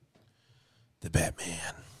The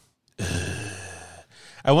Batman.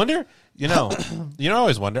 I wonder, I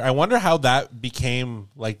always wonder. I wonder how that became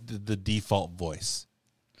like the default voice.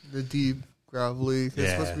 The deep, gravelly. It's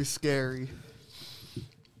supposed to be scary.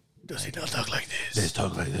 Does he not talk like this? They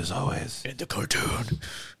talk like this always. In the cartoon.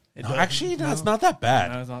 No, actually, it's not that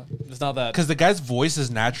bad. No, it's not that. Because the guy's voice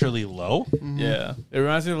is naturally low. Mm-hmm. Yeah. It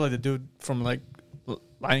reminds me of like the dude from like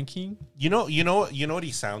Lion King. You know what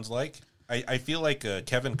he sounds like? I feel like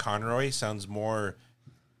Kevin Conroy sounds more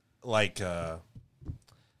like the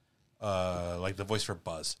voice for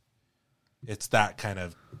Buzz. It's that kind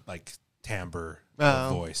of like timbre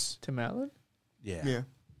of voice. Tim Allen? Yeah.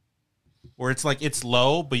 Where it's like it's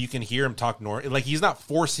low, but you can hear him talk normal. Like he's not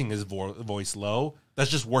forcing his voice low. That's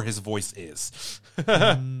just where his voice is.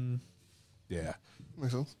 Yeah.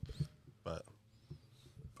 Makes sense. But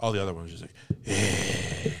all the other ones are just like,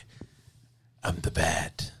 hey, I'm the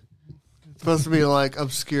Bat. It's supposed to be like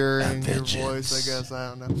obscuring your Vengeance. voice, I guess.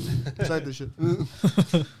 I don't know. Type the shit.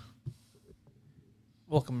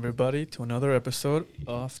 Welcome, everybody, to another episode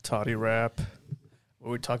of Totirap,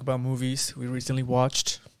 where we talk about movies we recently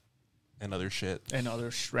watched. And other shit. And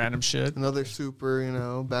other random shit. Another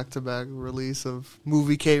super, back-to-back release of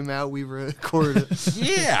movie came out. We recorded it.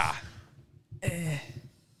 Yeah.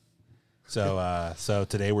 So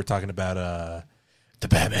today we're talking about the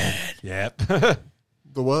Batman. Yep.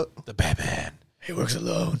 The what? The Batman. He works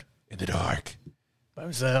alone. In the dark. By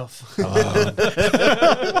himself. Alone. I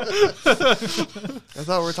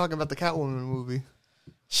thought we were talking about the Catwoman movie.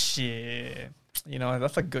 Shit.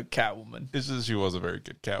 That's a good Catwoman. It's just she was a very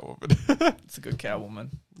good Catwoman. It's a good Catwoman.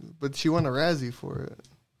 But she won a Razzie for it.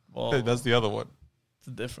 Well, That's the other one. it's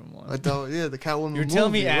a different one. I thought, the Catwoman You're movie.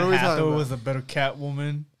 telling me What Anne are we talking Hathaway about? was a better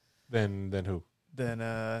Catwoman Then who? than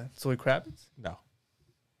Zoe Kravitz? No.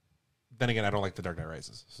 Then again, I don't like The Dark Knight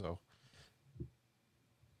Rises. So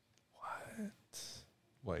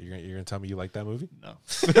what? You're gonna tell me you like that movie? No.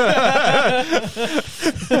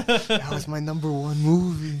 That was my number one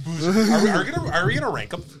movie. Are we gonna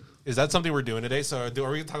rank them? Is that something we're doing today? So are we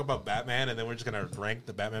gonna talk about Batman and then we're just gonna rank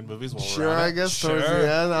the Batman movies while we're Sure, on it? I guess towards Sure.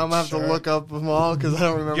 the end. I'm gonna have to look up them all because I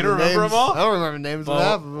don't remember. You don't the remember names. them all? I don't remember names of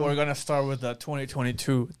half of them. We're gonna start with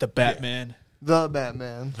 2022, The Batman. The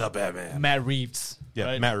Batman. The Batman. Matt Reeves. Yeah,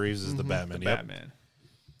 right? Matt Reeves is the Batman. The Yep. Batman.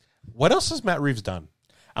 What else has Matt Reeves done?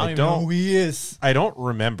 I don't even know who he is. I don't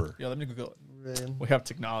remember. Yeah, let me Google it. Man. We have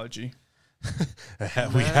technology. We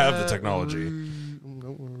have the technology.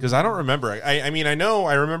 Because I don't remember. I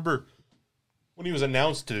remember when he was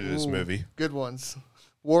announced to do this movie. Good ones.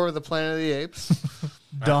 War of the Planet of the Apes.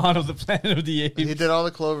 Dawn of the Planet of the Apes. He did all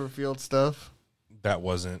the Cloverfield stuff. That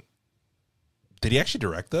wasn't. Did he actually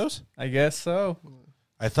direct those? I guess so.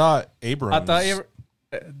 I thought Abrams.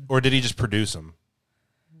 Or did he just produce them?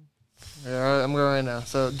 Yeah, I'm going right now.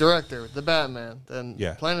 So, director, The Batman. Then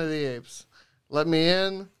Planet of the Apes. Let Me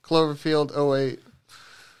In, Cloverfield 08.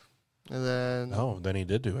 And then... Oh, then he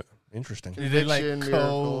did do it. Interesting. He did like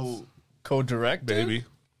Miracles. co-direct, Baby.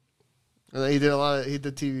 And then he did he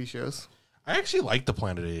did TV shows. I actually like the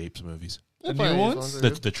Planet of the Apes movies. The Planet new of the Apes ones? are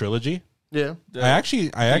The good. trilogy. Yeah. The I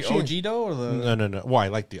actually OG though, or the No. Well, I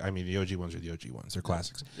like the OG ones are the OG ones. They're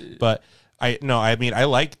classics. But I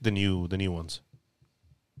like the new ones.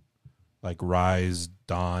 Like Rise,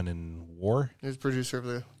 Dawn, and War. He was producer of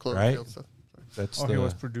the Cloverfield Right? stuff. That's he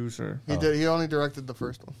was producer. He only directed the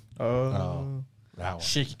first one. Oh, that one.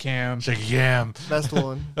 Shaky Cam. Shaky Cam. Best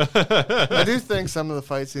one. I do think some of the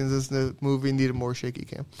fight scenes in this movie needed more shaky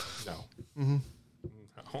cam. No. Mm-hmm.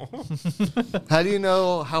 No. How do you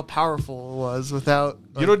know how powerful it was without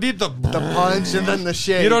You don't need the punch and then the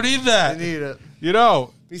shake? You don't need that. You need it. You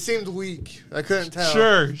know. He seemed weak. I couldn't tell.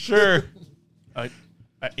 Sure.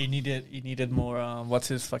 He needed more. What's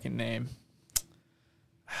his fucking name?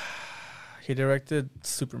 He directed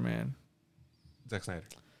Superman. Zack Snyder.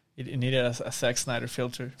 It needed a Zack Snyder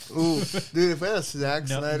filter. Ooh, dude, if we had a Zack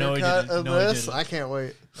Snyder he cut didn't. of No, he this, didn't. I can't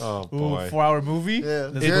wait. Oh Ooh, boy. 4-hour movie. Yeah,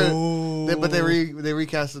 Let's Jared- go. but they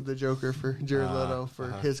recasted the Joker for Jared Leto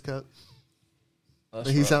for his cut.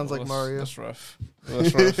 He sounds like Mario. That's rough.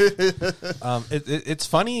 That's rough. It's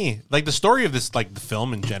funny. Like the story of this, like the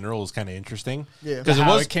film in general, is kind of interesting. Yeah, because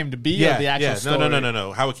How it came to be. Or the actual story?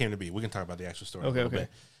 No. How it came to be. We can talk about the actual story. Okay, a little okay. bit.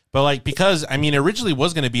 But like because originally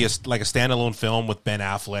was going to be a standalone film with Ben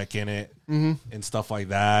Affleck in it and stuff like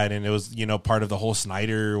that, and it was part of the whole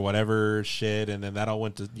Snyder whatever shit, and then that all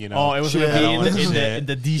went to Oh, it was going to be in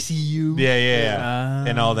the DCU. Yeah,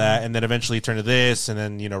 and all that, and then eventually it turned to this, and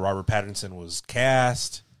then Robert Pattinson was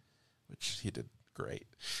cast, which he did great.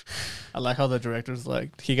 I like how the director's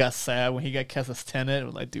like, he got sad when he got cast as Tenet.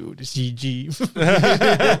 I'm like, dude, it's GG.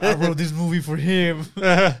 I wrote this movie for him.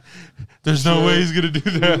 There's no way he's going to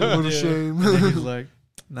do that. What a shame. And he's like,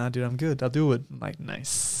 nah, dude, I'm good. I'll do it. I'm like,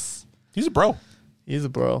 nice. He's a bro. He's a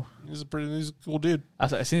bro. He's a cool dude.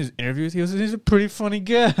 I seen his interviews. He's a pretty funny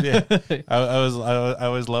guy. Yeah, I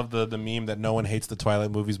always love the meme that no one hates the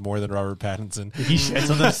Twilight movies more than Robert Pattinson. He shits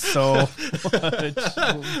on them so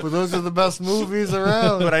much. But those are the best movies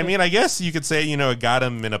around. But I mean, I guess you could say, you know, it got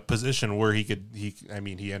him in a position where he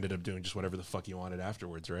ended up doing just whatever the fuck he wanted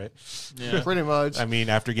afterwards, right? Yeah, pretty much. I mean,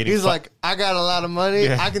 after getting he's like, I got a lot of money.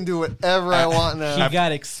 Yeah. I can do whatever I want now. He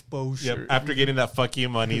got exposure. Yep. After getting that fuck you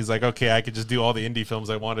money, he's like, okay, I could just do all the indie films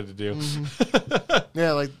I wanted to do.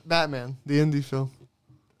 Yeah, like Batman, the indie film.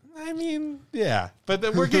 I mean, yeah,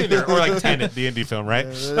 but we're getting there. Or like Tenet, the indie film, right?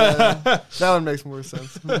 That one makes more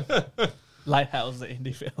sense. Lighthouse, the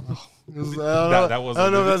indie film. I don't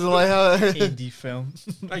know if that's a Lighthouse. Indie film.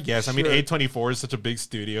 I guess. I mean, A24 is such a big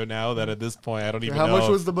studio now that at this point, I don't even know. How much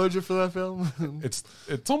was the budget for that film? It's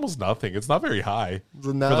almost nothing. It's not very high.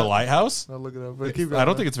 For the Lighthouse? I'll look it up. I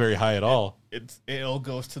don't think it's very high at all. It all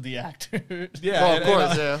goes to the actor. Yeah. Oh, of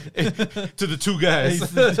course, yeah. To the two guys.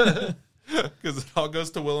 Because it all goes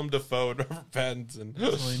to Willem Dafoe and Robert Pattinson.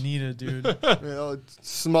 That's all you needed, dude.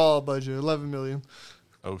 Small budget, $11 million.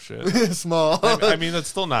 Oh, shit. Small. I mean, that's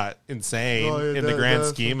still not insane in the grand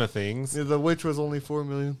scheme of things. Yeah, The Witch was only $4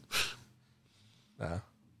 million.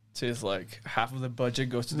 So it's like half of the budget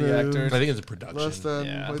goes to the actors. I think it's a production. Less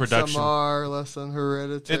than production. Samar, less than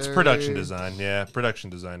Hereditary. It's production design, yeah. Production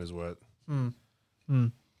design is what.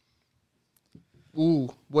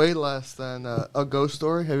 Ooh, way less than A Ghost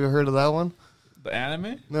Story. Have you heard of that one? The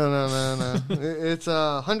anime? No. It's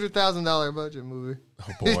a $100,000 budget movie.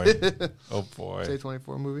 Oh boy. Oh boy. It's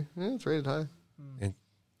A24 movie. Yeah, it's rated high.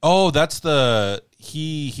 That's the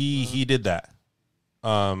he did that.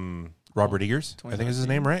 Robert Eggers, I think is his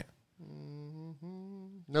name, right?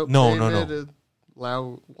 Nope. No.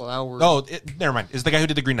 Lauer. Oh, never mind. It's the guy who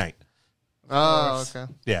did the Green Knight. Oh,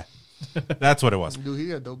 okay. Yeah. That's what it was. Dude, he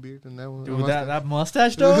got dope beard in that one. Dude, that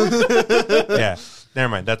mustache though. Yeah, never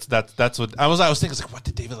mind. That's what I was thinking. I was like, what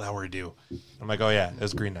did David Lowery do? I'm like, oh yeah, it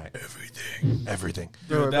was Green Knight. Everything.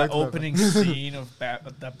 Dude, that opening scene of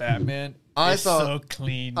that Batman is so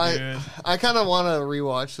clean, dude. I kind of want to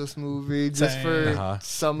rewatch this movie just for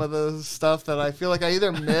some of the stuff that I feel like I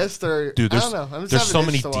either missed or dude. I don't know. There's so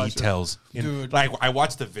many details. Dude, like I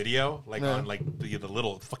watched the video, on like the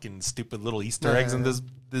little fucking stupid little Easter eggs in this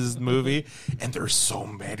movie, and there's so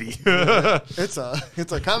many. It's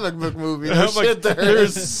a comic book movie.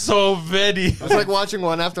 There's so many. It's like watching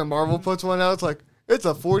one after Marvel puts one out. It's like, it's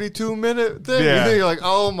a 42-minute thing. Yeah. You're like,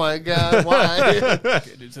 oh my god, why?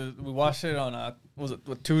 Okay, dude, so we watched it on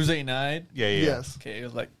Tuesday night? Yeah. Yes. Okay, it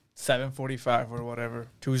was like 7:45 or whatever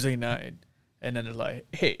Tuesday night, and then they're like,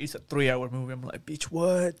 hey, it's a 3-hour movie. I'm like, bitch,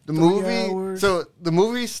 what? The movie. So the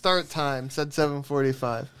movie start time said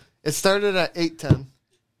 7:45. It started at 8:10.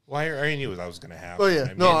 Why are you knew I was going to have? Oh yeah,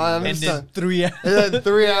 I'm and then 3 hours. And then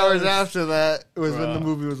 3 hours after that was when the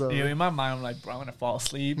movie was over. In my mind, I'm like, bro, I'm gonna fall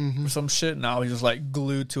asleep or some shit. Now he's just like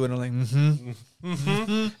glued to it. And I'm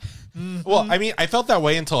like, Well, I mean, I felt that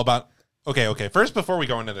way until about okay. First, before we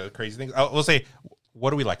go into the crazy things, we'll say, what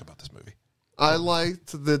do we like about this movie? I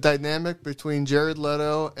liked the dynamic between Jared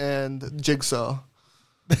Leto and Jigsaw.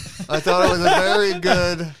 I thought it was a very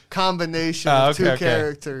good combination of two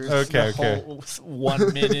characters. Okay.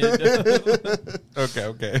 1 minute.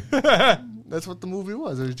 Okay. That's what the movie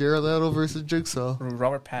was. It was Jared Leto versus Jigsaw.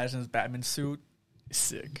 Robert Pattinson's Batman suit is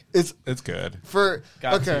sick. It's good.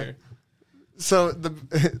 So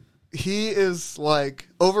he is like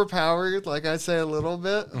overpowered, like I'd say a little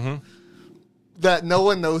bit. That no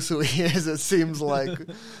one knows who he is. It seems like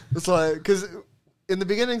it's like because. In the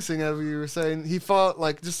beginning scene, as you were saying, he fought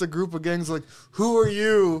like just a group of gangs. Like, who are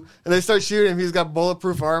you? And they start shooting him. He's got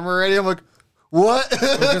bulletproof armor already. I'm like, what?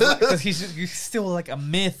 Because he's still like a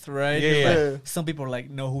myth, right? Yeah. Like, some people like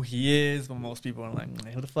know who he is, but most people are like,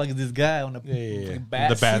 who the fuck is this guy on the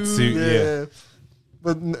bat suit? Yeah.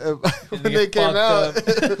 But when they came out,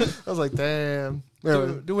 I was like, damn.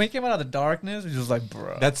 Dude, when he came out of the darkness, it was just like,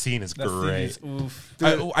 bro. That scene is great. Oof.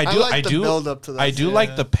 Dude, I do build up to that. I do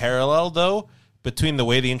like the parallel though between the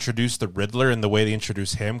way they introduced the Riddler and the way they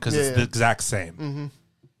introduce him, because it's the exact same.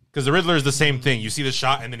 Because the Riddler is the same thing. You see the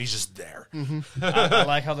shot, and then he's just there. I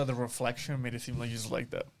like how the reflection made it seem like just like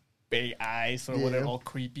the big eyes or whatever, all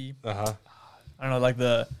creepy. I don't know, like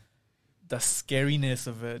the scariness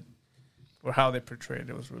of it. or how they portrayed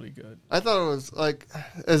it was really good. I thought it was like,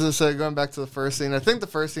 as I said, going back to the first scene. I think the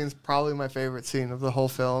first scene is probably my favorite scene of the whole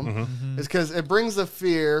film. It's because it brings the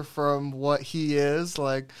fear from what he is.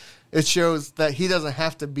 Like, it shows that he doesn't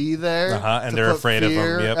have to be there, and they're afraid of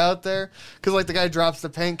him. Yep. Out there, because like the guy drops the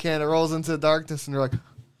paint can, it rolls into the darkness, and they're like,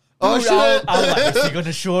 "Oh Dude, shit!" I was like, is he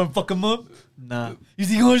gonna show him, fuck him up? Nah. Is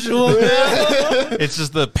he gonna show him? It's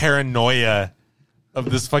just the paranoia of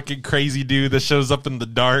this fucking crazy dude that shows up in the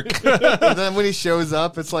dark. And then when he shows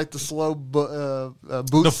up, it's like the slow boot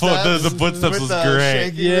steps. The footsteps with was the great.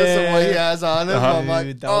 shakiness of what he has on him. I'm like,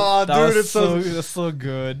 it's so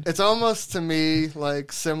good. It's almost to me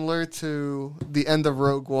like similar to the end of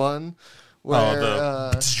Rogue One,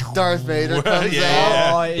 where Darth Vader comes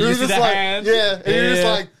out. Oh, you see the hand? And you're just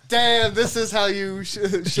like, damn, this is how you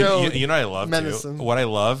show. You know what I love menacing. too? What I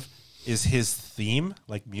love is his theme,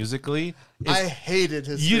 like musically. I hated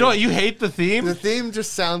his theme. You hate the theme? The theme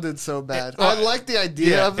just sounded so bad. I like the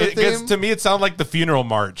idea of the theme. To me, it sounded like the funeral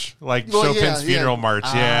march, like Chopin's funeral march.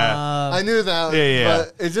 I knew that,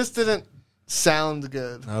 but it just didn't sound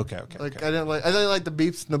good. Okay. I didn't like the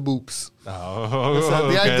beeps and the boops. Oh,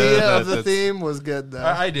 the idea of the theme was good though.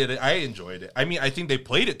 I did it. I enjoyed it. I mean, I think they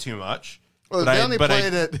played it too much. Well, they only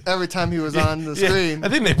played it every time he was on the screen. I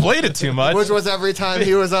think they played it too much, which was every time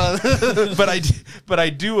he was on. but I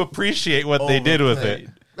do apprate what they did with it.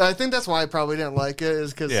 I think that's why I probably didn't like it,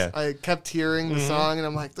 is because I kept hearing the song and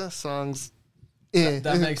I'm like, this song's.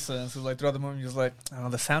 That makes sense. Like throughout the movie, you're just like,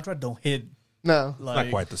 the soundtrack don't hit. No, it's not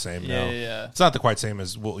quite the same. No, it's not quite the same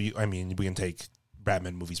as we can take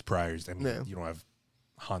Batman movies prior. I mean, you don't have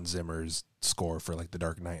Hans Zimmer's score for like The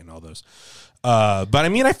Dark Knight and all those. But I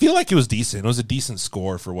mean, I feel like it was decent. It was a decent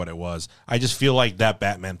score for what it was. I just feel like that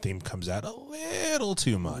Batman theme comes out a little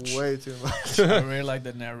too much. Way too much. I really like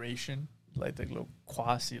the narration, like the little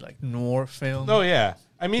quasi like noir film. Oh yeah.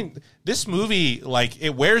 I mean, this movie, like,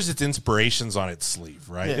 it wears its inspirations on its sleeve,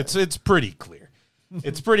 right? Yeah. It's pretty clear.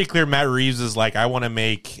 It's pretty clear. Matt Reeves is like, I want to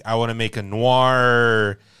make a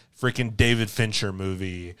noir freaking David Fincher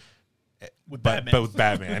movie. But with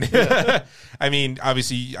Batman. I mean,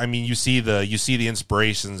 obviously, you see the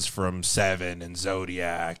inspirations from Seven and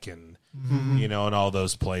Zodiac and and all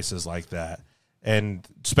those places like that. And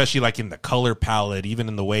especially like in the color palette, even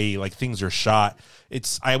in the way like things are shot,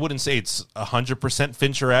 I wouldn't say it's 100%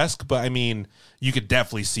 Fincher-esque, but I mean, you could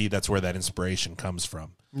definitely see that's where that inspiration comes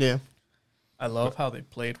from. Yeah. I love how they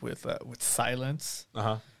played with silence.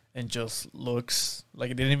 And just looks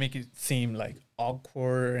like it didn't make it seem like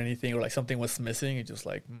awkward or anything, or like something was missing. It's just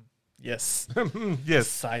like, yes, yes,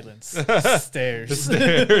 silence, stairs.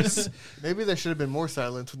 Maybe there should have been more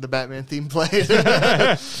silence when the Batman theme played.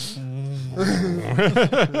 But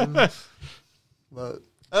I don't know,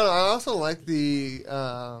 I also like the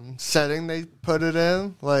setting they put it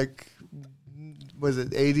in. Like, was it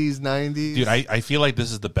 80s, 90s? Dude, I feel like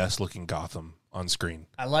this is the best looking Gotham on screen.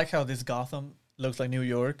 I like how this Gotham looks like New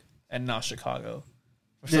York and not Chicago.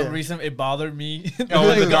 For some reason, it bothered me.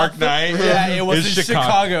 Oh, The Dark Knight? Yeah, it was in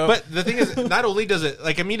Chicago. But the thing is, not only does it,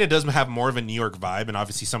 like, I mean, it does have more of a New York vibe, and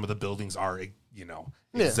obviously some of the buildings are,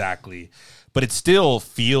 exactly. But it still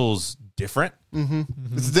feels different.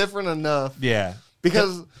 It's different enough. Yeah.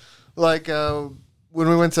 Because, like, when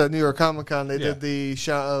we went to New York Comic Con, they did the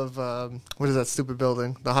shot of, what is that stupid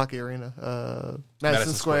building? The hockey arena.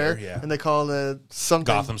 Madison Square. And they called it something.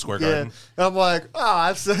 Gotham Square Garden. And I'm like,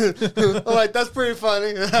 I've seen I'm like, that's pretty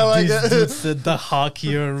funny. I like it. Said the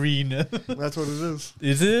hockey arena. That's what it is.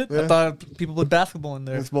 Is it? Yeah. I thought people put basketball in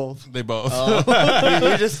there. It's both. They both.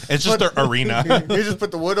 It's just their arena. You just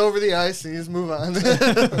put the wood over the ice and you just move on. I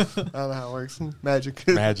don't know how it works. Magic.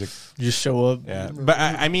 You just show up. Yeah. But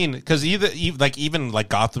I mean, because even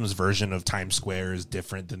Gotham's version of Times Square is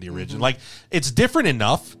different than the original. Like, it's different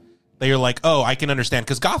enough that you're like, oh, I can understand.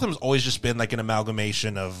 Because Gotham's always just been like an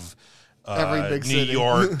amalgamation of every big New city.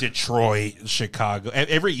 York, Detroit, Chicago,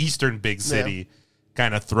 every eastern big city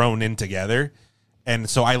kind of thrown in together. And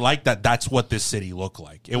so I like that. That's what this city looked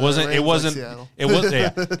like. It wasn't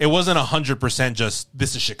 100% just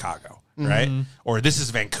this is Chicago, right? Or this is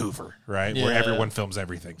Vancouver, right? Where everyone films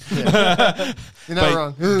everything. Yeah. You're not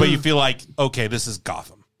wrong. But you feel like, okay, this is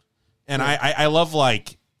Gotham. And I love,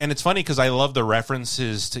 like, and it's funny because I love the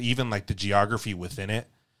references to even like the geography within it.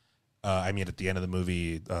 I mean, at the end of the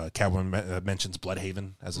movie, Catwoman mentions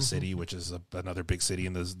Bloodhaven as a city, which is another big city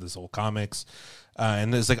in this whole comics.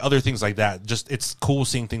 And there's like other things like that. Just, it's cool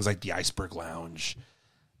seeing things like the Iceberg Lounge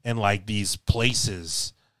and like these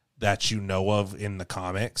places that you know of in the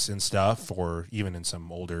comics and stuff, or even in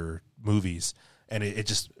some older movies. And it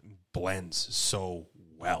just blends so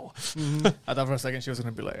well. I thought for a second she was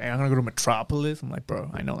gonna be like, "Hey, I'm gonna go to Metropolis." I'm like,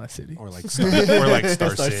 "Bro, I know that city." Or like Star Star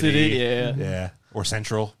City. City, yeah. Yeah. Or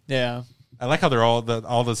Central. Yeah. I like how they're all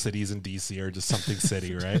the cities in DC are just something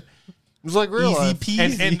city, right? It's like real life.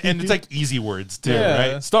 peasy. And it's like easy words too,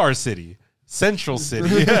 Yeah. right? Star City. Central City.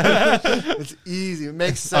 It's easy. It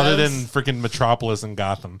makes sense. Other than freaking Metropolis and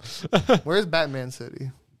Gotham. Where's Batman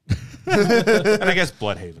City? And I guess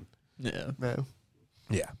Bloodhaven. Yeah. Man.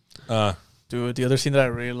 Yeah. Dude, the other scene that I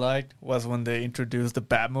really liked was when they introduced the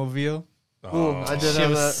Batmobile. Ooh, I did Shit have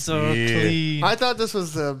was that. so Yeah. clean. I thought this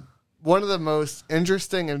was one of the most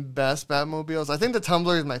interesting and best Batmobiles. I think the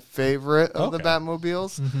Tumbler is my favorite of the Okay.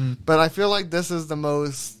 Batmobiles, Mm-hmm. but I feel like this is the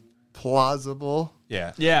most plausible.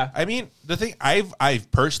 Yeah. Yeah. I mean, the thing I've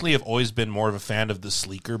personally have always been more of a fan of the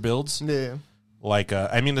sleeker builds. Yeah. Like,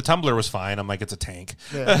 I mean, the Tumbler was fine. I'm like, it's a tank.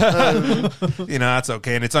 Yeah. That's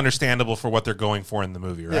okay. And it's understandable for what they're going for in the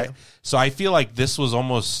movie, right? Yeah. So I feel like this was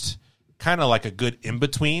almost kind of like a good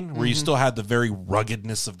in-between where you still had the very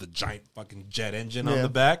ruggedness of the giant fucking jet engine on Yeah. the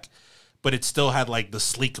back, but it still had like the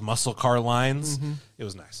sleek muscle car lines. It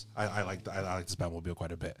was nice. I like this Batmobile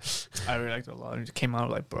quite a bit. I really liked it a lot. It came out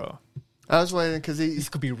like, bro, I was waiting because this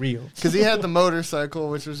could be real. he had the motorcycle,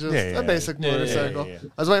 which was just Yeah, a basic yeah, motorcycle. yeah.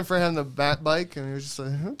 I was waiting for him to bat bike, and he was just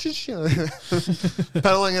like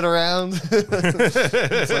pedaling it around.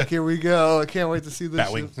 It's like, here we go. I can't wait to see this.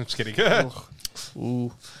 Batwing. shit. I'm just kidding.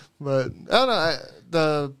 Ooh. But I don't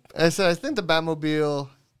know. I think the Batmobile,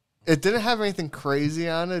 it didn't have anything crazy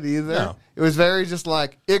on it either. No. It was very just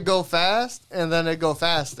like it go fast and then it go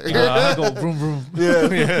faster. I go vroom vroom.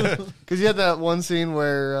 Yeah, because you had that one scene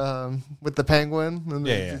where with the penguin, and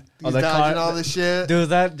Yeah. he's the dodging car- all this shit. Dude,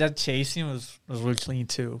 that chase scene was really clean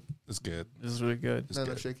too. It's good. It was really good. Not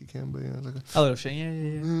a shaky cam, but yeah. It's like A little shit.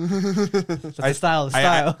 Yeah. That's the style. The I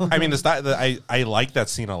style. mean, the style. I like that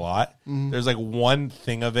scene a lot. There's like one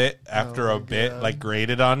thing of it after Oh a my bit God. like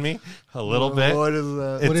grated on me a little bit. What is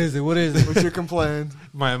that? What is it? What is it? What's your complaint?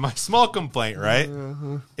 My small complaint, right,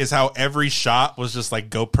 is how every shot was just like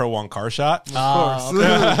GoPro on car shot. Of Ah,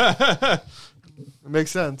 course. It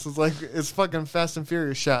makes sense. It's like it's fucking Fast and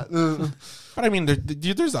Furious shot. But I mean,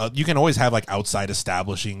 you can always have like outside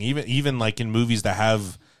establishing, even like in movies that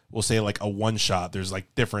have, we'll say like a one shot. There's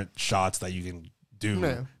like different shots that you can do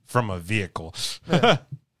Yeah. from a vehicle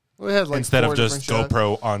We had like instead 4 of just different shots.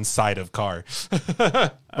 GoPro on side of car.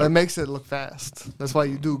 But it makes it look fast. That's why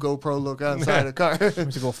you do GoPro look outside a car. we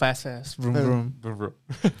should go fast. Vroom vroom.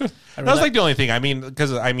 That was like the only thing. I mean,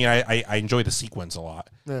 because I enjoy the sequence a lot.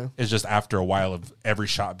 Yeah. It's just after a while of every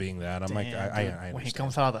shot being that, I'm like, I when he understand.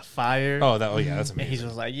 comes out of the fire. Yeah, that's And he's amazing.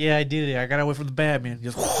 just like, yeah, I did it. I got away from the Batman.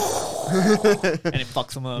 Just and it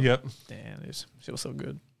fucks him up. Yep. Damn, this shit was so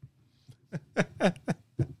good.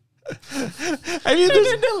 I mean,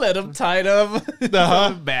 They let him tied up.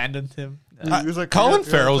 Abandoned him. He was like, Colin "Yeah,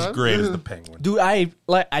 Farrell's time?" great as the Penguin. Dude, I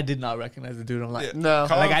did not recognize the dude. I'm like, No.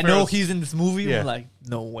 Colin I know Farrell's- he's in this movie. Yeah. I'm like,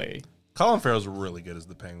 no way. Colin Farrell's really good as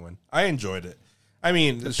the Penguin. I enjoyed it. I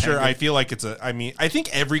mean, sure, I feel like I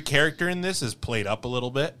think every character in this is played up a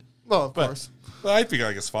little bit. Well, of But course. Well, I feel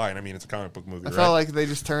like it's fine. I mean, it's a comic book movie, I right? felt like they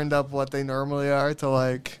just turned up what they normally are to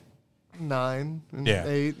like 9 and Yeah.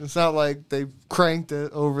 8. It's not like they cranked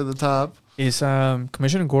it over the top. Is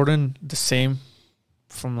Commissioner Gordon the same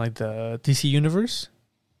from like the DC universe?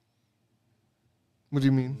 What do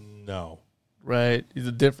you mean? No, Right, he's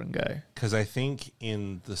a different guy. because I think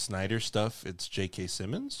in the Snyder stuff, it's J.K.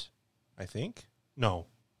 Simmons. I think no.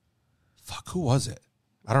 Fuck, who was it?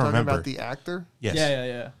 I don't Talking remember. about the actor? Yes,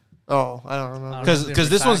 Yeah. Oh, I don't remember. because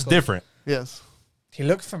this one's different. Yes. He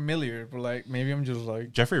looked familiar, but like maybe I'm just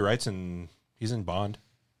like Jeffrey Wright's he's in Bond.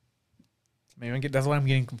 that's why I'm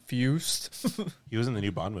getting confused. He was in the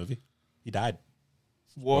new Bond movie. He died.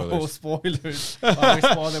 Whoa, spoilers! Oh, we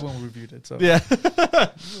spoiled it when we reviewed it. So Yeah.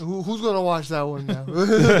 Who's going to watch that one now?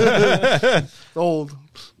 It's old.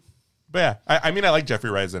 But yeah, I mean, I like Jeffrey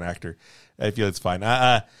Wright as an actor. I feel it's fine.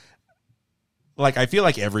 Like I feel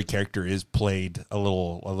like every character is played a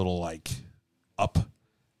little like up.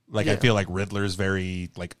 Like I Yeah. feel like Riddler's very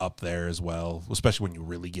like up there as well, especially when you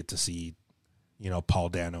really get to see, Paul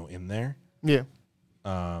Dano in there. Yeah.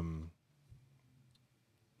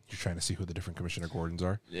 You're trying to see who the different Commissioner Gordons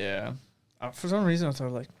are. yeah. For some reason, I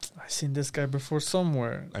thought like I've seen this guy before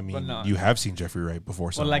somewhere. I but mean, no. you have seen Jeffrey Wright before,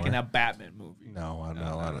 Well, somewhere. like in a Batman movie. No, I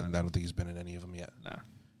don't think he's been in any of them yet. Nah.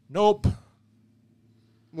 Nope.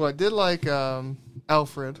 Well, I did like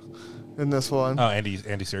Alfred in this one. Oh, Andy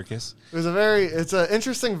Serkis. It's an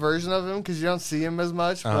interesting version of him because you don't see him as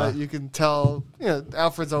much, but you can tell,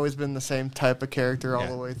 Alfred's always been the same type of character all Yeah.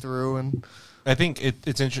 the way through. And I think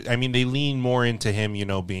it's interesting. I mean, they lean more into him,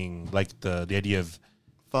 being like the idea of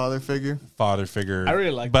father figure. I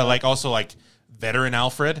really like but that. like also like veteran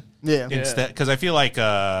Alfred. Yeah. Instead, because I feel like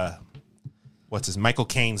Michael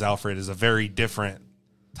Caine's Alfred is a very different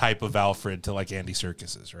type of Alfred to like Andy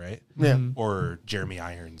Serkis's, right? Yeah. Or Jeremy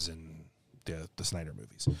Irons in the Snyder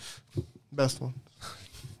movies. Best one.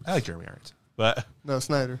 I like Jeremy Irons, but No,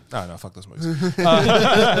 Snyder. no, fuck those movies.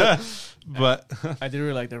 But I did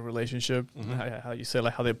really like their relationship. How you said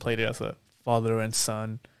like how they played it as a father and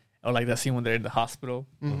son, or like that scene when they're in the hospital.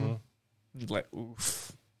 Like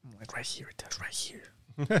oof, I'm like right here, it does right here.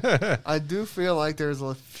 I do feel like there's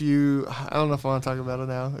a few. I don't know if I want to talk about it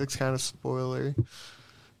now. It's kind of spoilery.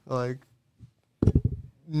 Like,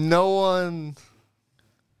 no one.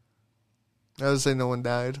 I would say no one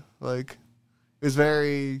died. Like, it was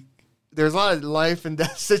very. There's a lot of life and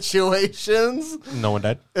death situations. no one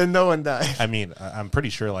died. And no one died. I mean, I'm pretty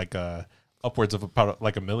sure like upwards of about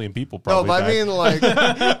like 1 million people probably. No, but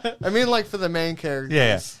died. I mean like for the main characters.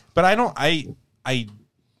 Yeah. But I don't.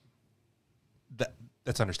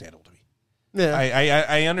 That's understandable to me. Yeah.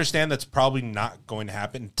 I understand that's probably not going to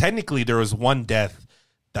happen. Technically, there was one death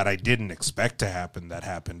that I didn't expect to happen that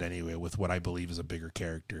happened anyway with what I believe is a bigger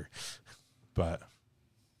character. But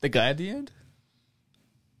The guy at the end.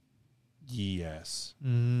 yes,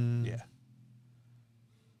 yeah,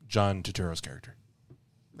 John Turturro's character.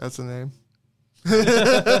 That's the name.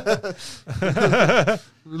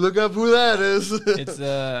 Look up who that is. It's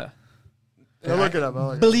I'll look it up.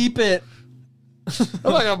 bleep it.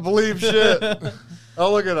 I'm not gonna believe shit.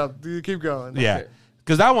 I'll look it up. You keep going. Yeah,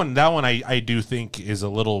 because that one I do think is a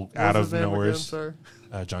little out What's of his name nowhere. again, sorry?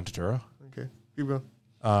 John Turturro. Okay, keep going.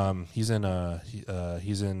 He's in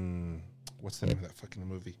what's the name of that fucking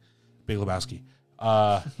movie? Big Lebowski.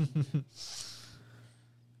 But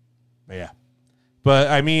yeah, but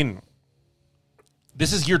I mean,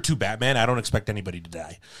 this is year 2 Batman. I don't expect anybody to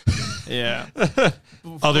die. Yeah.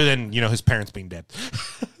 Other than, his parents being dead.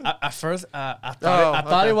 At first, I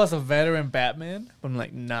thought it was a veteran Batman, but I'm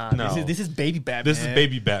like, nah. No. This is baby Batman. This is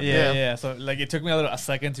baby Batman. Yeah. So like, it took me a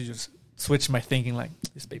second to just switch my thinking. Like,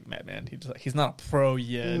 this baby Batman, he's not a pro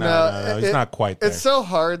yet. No, he's not quite there. It's so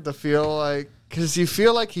hard to feel like, because you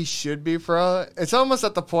feel like he should be pro. It's almost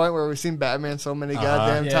at the point where we've seen Batman so many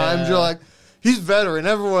goddamn times. You're like, he's veteran.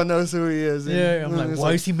 Everyone knows who he is. Yeah, I'm like,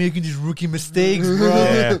 why is he making these rookie mistakes, bro?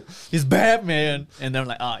 Yeah. He's Batman. And then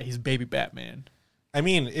I'm like, he's baby Batman. I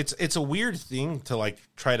mean, it's a weird thing to like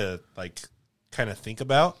try to like kind of think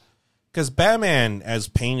about, because Batman, as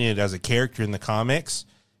painted as a character in the comics,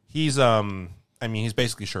 he's he's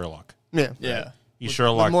basically Sherlock. Yeah. Yeah. He's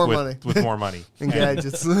Sherlock more money. with more money And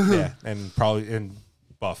gadgets. yeah, and probably and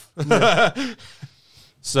buff.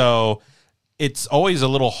 So it's always a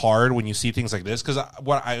little hard when you see things like this, because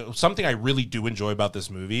something I really do enjoy about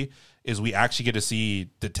this movie is we actually get to see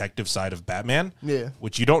detective side of Batman,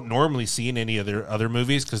 which you don't normally see in any other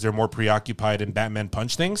movies, because they're more preoccupied in Batman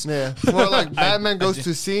punch things. Yeah, it's more like Batman goes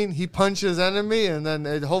to scene, he punches enemy, and then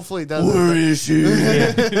it hopefully doesn't. Where is he?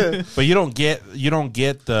 Yeah. But you don't get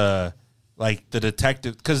the like the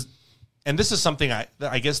detective, because, and this is something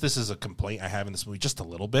I guess this is a complaint I have in this movie just a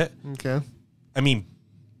little bit. Okay, I mean,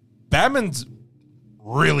 Batman's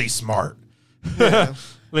really smart. Yeah.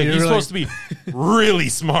 Like, he's supposed to be really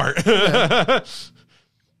smart. And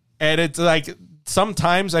it's like,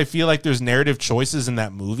 sometimes I feel like there's narrative choices in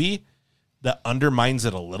that movie that undermines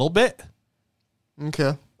it a little bit.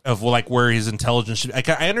 Okay. Of like where his intelligence should.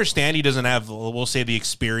 I understand he doesn't have, we'll say, the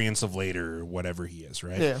experience of later or whatever he is,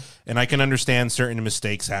 right? Yeah. And I can understand certain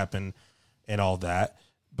mistakes happen and all that.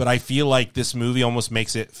 But I feel like this movie almost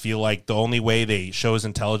makes it feel like the only way they show his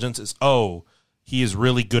intelligence is, he is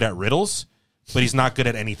really good at riddles, but he's not good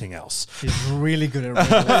at anything else. He's really good at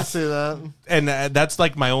riddles. I see that. And that's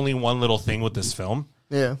like my only one little thing with this film.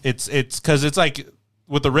 Yeah. It's because it's like,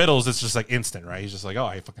 with the riddles, it's just like instant, right? He's just like,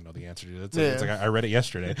 I fucking know the answer to it. It's like, I read it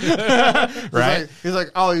yesterday. Right? He's like,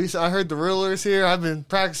 I heard the Riddler's here. I've been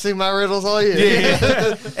practicing my riddles all year.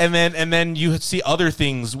 Yeah. and then you see other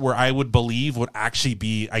things where I would believe would actually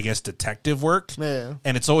be, I guess, detective work. Yeah.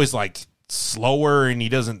 And it's always like slower, and he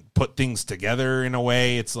doesn't put things together in a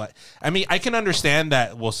way. It's like, I mean, I can understand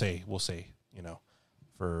that. We'll say,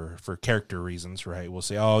 for character reasons, right? We'll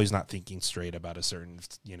say, he's not thinking straight about a certain,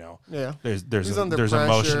 Yeah. there's pressure.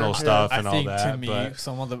 emotional stuff and all that. I think to me, but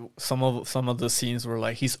some of the scenes were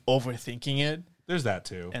like he's overthinking it, there's that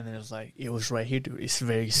too. and then it's like it was right here, dude. It's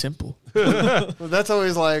very simple. Well, that's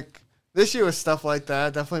always like this year with stuff like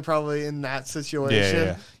that. Definitely, probably in that situation,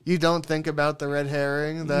 Yeah. you don't think about the red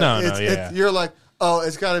herring. That you're like,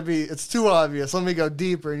 it's got to be. It's too obvious. Let me go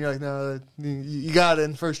deeper, and you're like, no, you got it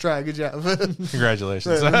in first try. Good job.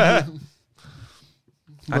 Congratulations.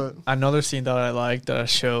 But Another scene that I liked that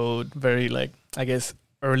showed very like I guess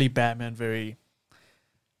early Batman, very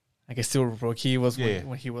I guess still rookie was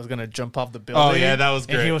when he was gonna jump off the building. Oh yeah, that was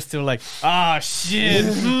great. And he was still like, ah shit.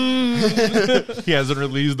 He hasn't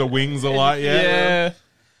released the wings a lot yet. Yeah.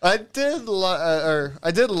 I did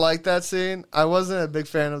like that scene. I wasn't a big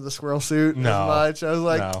fan of the squirrel suit as much. I was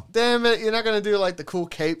like, damn it, you're not gonna do like the cool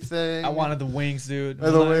cape thing. I wanted the wings, dude. Or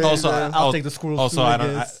the wings, also, I'll take the squirrel suit. Also,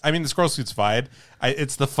 I mean, the squirrel suit's fine.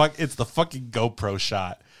 It's the fucking GoPro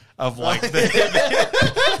shot of like the.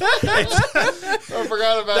 I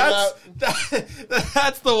forgot about that.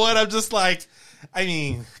 That's the one. I'm just like. I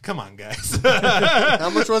mean, come on, guys. How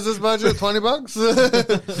much was this budget?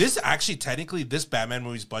 $20? This actually, technically, this Batman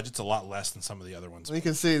movie's budget's a lot less than some of the other ones. You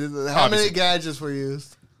can see how many gadgets were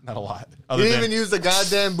used. Not a lot. He didn't even use the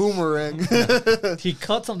goddamn boomerang. He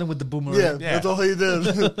cut something with the boomerang. Yeah, that's all he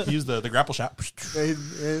did. He used the grapple shot. He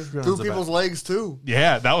threw people's legs too.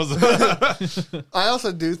 Yeah, that was. I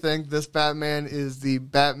also do think this Batman is the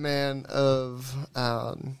Batman of.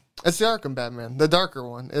 It's the Arkham Batman, the darker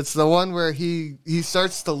one. It's the one where he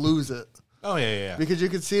starts to lose it. Oh yeah. Because you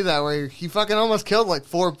could see that where he fucking almost killed like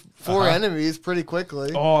four enemies pretty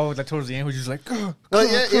quickly. Oh, like towards the end, he was just like. Well,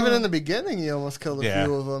 yeah, even in the beginning, he almost killed a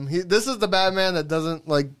few of them. This is the Batman that doesn't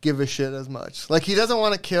like give a shit as much. Like he doesn't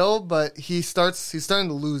want to kill, but he's starting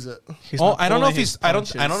to lose it. I don't know if he's. I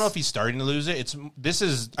don't know if he's starting to lose it. This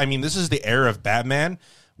is the era of Batman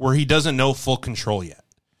where he doesn't know full control yet.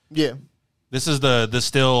 Yeah. This is the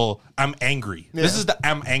still I'm angry. Yeah. This is the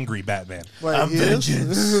I'm angry Batman. Wait, I'm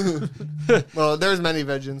vengeance. Well, there's many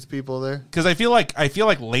vengeance people there. Because I feel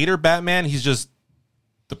like later Batman, he's just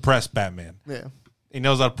depressed Batman. Yeah. He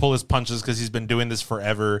knows how to pull his punches because he's been doing this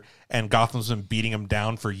forever, and Gotham's been beating him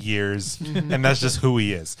down for years, and that's just who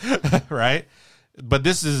he is, right? But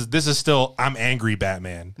this is still I'm angry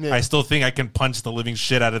Batman. Yeah. I still think I can punch the living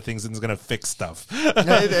shit out of things and it's gonna fix stuff.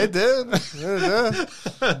 Yeah, it did.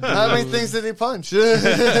 How many things did he punch?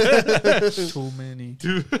 Too many.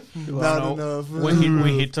 Not enough. When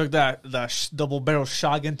he took that double barrel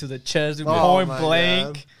shotgun to the chest, point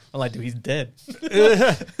blank. God. I'm like, dude, he's dead.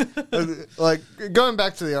 Like going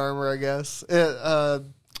back to the armor, I guess.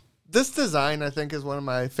 This design, I think, is one of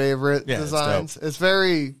my favorite designs. It's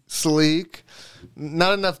very sleek.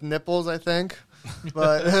 Not enough nipples, I think.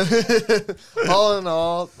 But all in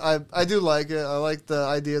all, I do like it. I like the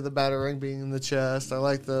idea of the Batarang being in the chest. I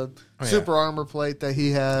like the super armor plate that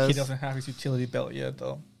he has. He doesn't have his utility belt yet,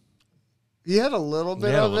 though. He had a little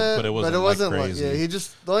bit of it, but it wasn't like crazy.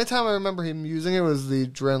 The only time I remember him using it was the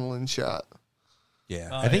adrenaline shot. Yeah.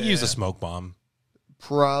 I think he used a smoke bomb.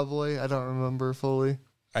 Probably. I don't remember fully.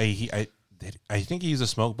 I think he used a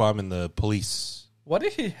smoke bomb in the police. What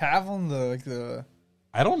did he have on the?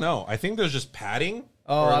 I don't know. I think there's just padding.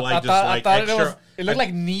 Oh, I thought it looked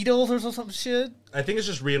like needles or some shit. I think it's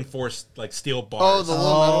just reinforced like steel bars. Oh, the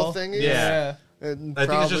little metal thing. Yeah. I think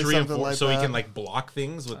it's just reinforced like so he can like block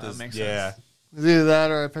things with this. Makes sense. It's either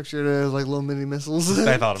that or I pictured it as like little mini missiles.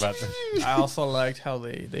 I thought about that. I also liked how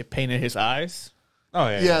they painted his eyes. Oh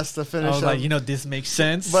yeah. Yes, the finish. I was like, this makes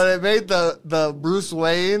sense. But it made the Bruce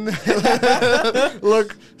Wayne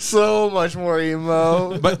look so much more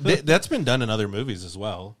emo. But that's been done in other movies as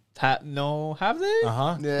well. Have they?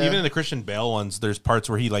 Yeah. Even in the Christian Bale ones, there's parts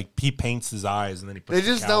where he paints his eyes and then he puts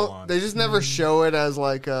the cowl on. They just never show it as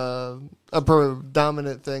like a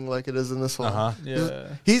predominant thing like it is in this one. Yeah.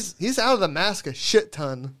 He's out of the mask a shit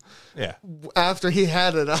ton. Yeah. After he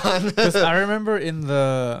had it on. Because I remember in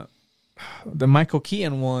the Michael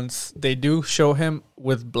Keaton ones, they do show him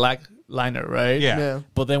with black liner, right? Yeah.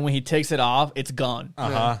 But then when he takes it off, it's gone.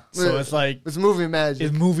 So it's like it's movie magic.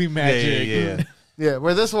 It's movie magic. Yeah. Yeah,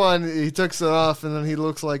 where this one, he takes it off and then he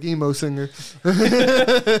looks like emo singer. He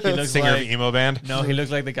looks singer of emo band? No, he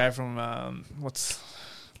looks like the guy from,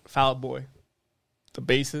 Fall Out Boy? The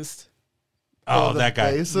bassist. Oh, that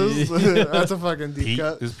guy. Bassist? That's a fucking deep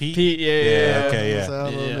cut. Is Pete? Pete, yeah. Okay, yeah. So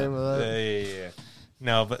I don't know the name of that. Yeah.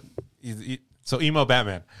 No, but... So emo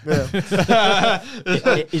Batman. Yeah.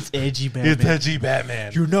 It's edgy Batman. It's edgy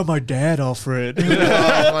Batman. You're not my dad, Alfred. Oh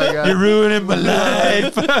my God. You're ruining my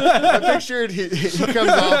life. I pictured he comes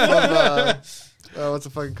off of what's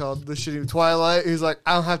it fucking called? The shitty Twilight. He's like,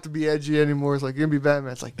 I don't have to be edgy anymore. It's like, you're gonna be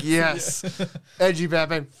Batman. It's like, yes, edgy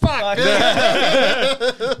Batman. Fuck.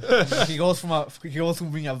 He goes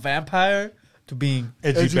from being a vampire to being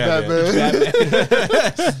Edgy Batman. Batman.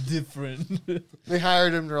 It's different. They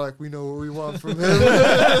hired him. They're like, we know what we want from him.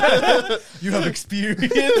 You have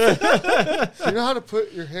experience. You know how to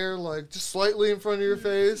put your hair like just slightly in front of your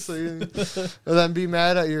face, and then be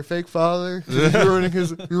mad at your fake father. You're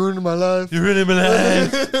ruining my life. You're ruining my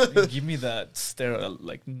life. Give me that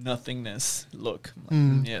like nothingness look.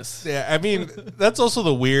 Like, yes. Yeah, I mean, that's also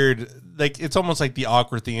the weird, like, it's almost like the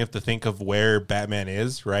awkward thing you have to think of where Batman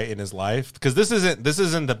is, right, in his life. Because this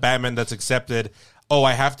isn't the Batman that's accepted, oh,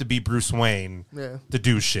 I have to be Bruce Wayne to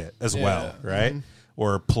do shit as well, right?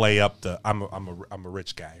 Or play up the, I'm a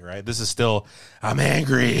rich guy, right? This is still, I'm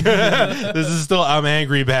angry. This is still, I'm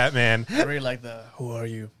angry Batman. I really like the, who are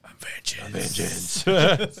you? I'm vengeance.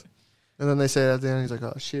 And then they say it at the end, he's like,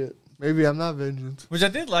 oh shit, maybe I'm not vengeance. Which I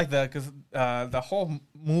did like that because the whole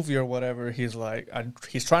movie or whatever, he's like,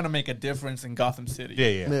 he's trying to make a difference in Gotham City.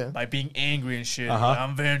 Yeah. By being angry and shit.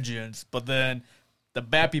 I'm vengeance. But then the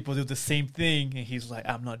bad people do the same thing, and he's like,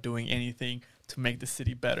 I'm not doing anything to make the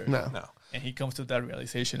city better. No. And he comes to that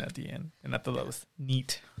realization at the end, and I thought that was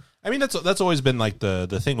neat. I mean, that's always been like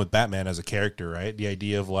the thing with Batman as a character, right? The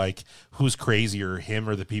idea of like who's crazier, him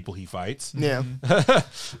or the people he fights. Yeah.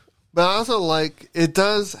 But I also like, it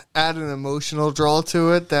does add an emotional draw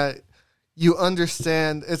to it that you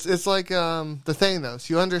understand. It's like the thing, though.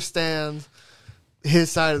 So you understand his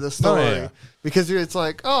side of the story. Because it's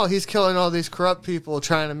like, oh, he's killing all these corrupt people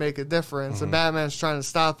trying to make a difference. And Batman's trying to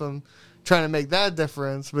stop him, trying to make that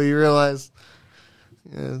difference. But you realize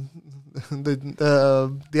the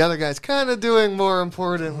other guy's kind of doing more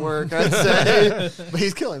important work, I'd say. But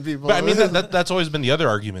he's killing people. But I mean, that's always been the other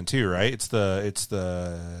argument too, right? It's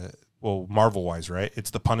the well, Marvel-wise, right? It's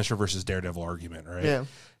the Punisher versus Daredevil argument, right? Yeah.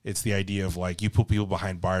 It's the idea of like, you put people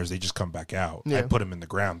behind bars, they just come back out. Yeah. I put them in the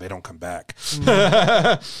ground, they don't come back.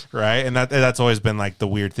 Right? And that's always been like the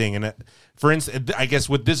weird thing. And for instance, I guess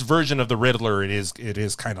with this version of the Riddler, it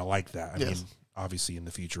is kind of like that. I mean, obviously in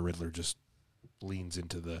the future, Riddler just leans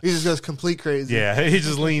into the... He just goes complete crazy. Yeah, he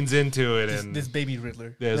just leans into it. And This baby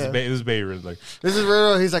Riddler. Yeah, this baby Riddler. This is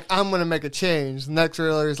Riddler. He's like, I'm going to make a change. The next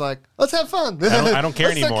Riddler is like, let's have fun. I don't care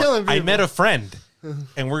Let's start anymore. killing I people. met a friend,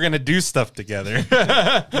 and we're going to do stuff together.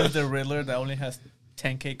 With the Riddler that only has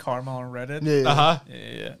 10K karma on Reddit. Yeah.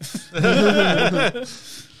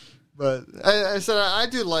 But I said I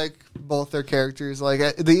do like both their characters. Like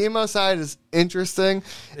the emo side is interesting.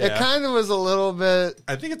 Yeah. It kind of was a little bit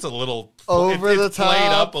I think it's a little over the top.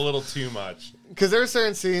 Played up a little too much. Because there are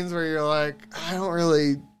certain scenes where you're like, I don't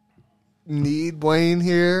really need Wayne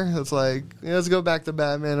here. It's like, let's go back to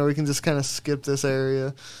Batman, or we can just kind of skip this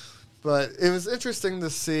area. But it was interesting to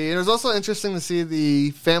see. And it was also interesting to see the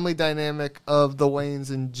family dynamic of the Waynes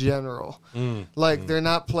in general. They're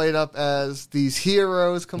not played up as these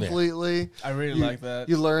heroes completely. I really like that.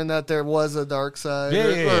 You learn that there was a dark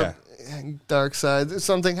side. Dark side.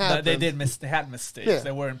 Something happened. They had mistakes. Yeah.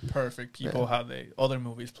 They weren't perfect people how other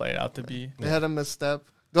movies played out to be. They had a misstep.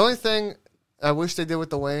 The only thing I wish they did with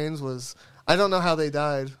the Waynes was, I don't know how they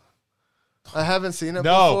died. I haven't seen it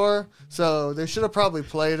before, so they should have probably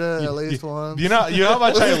played it at least once. You know how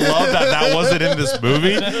much I love that wasn't in this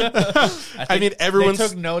movie. I mean, everyone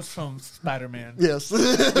took notes from Spider-Man. Yes.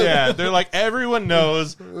 Yeah, they're like, everyone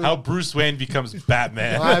knows how Bruce Wayne becomes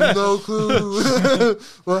Batman. I have no clue.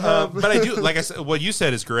 What happened? But I do, like I said, what you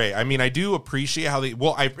said is great. I mean, I do appreciate how they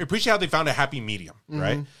found a happy medium,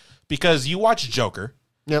 right? Because you watch Joker,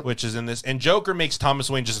 which is in this, and Joker makes Thomas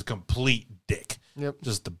Wayne just a complete dick.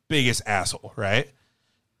 Just the biggest asshole, right?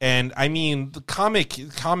 And I mean, the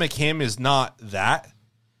comic him is not that.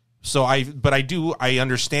 So I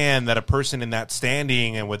understand that a person in that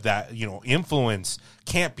standing and with that, influence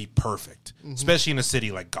can't be perfect, especially in a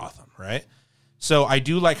city like Gotham, right? So I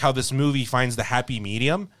do like how this movie finds the happy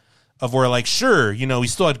medium of where, like, sure, he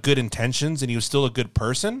still had good intentions and he was still a good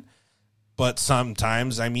person, but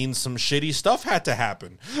sometimes, I mean, some shitty stuff had to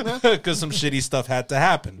happen because some shitty stuff had to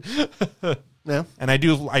happen. Yeah, and I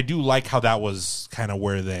do like how that was kind of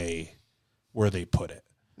where they put it.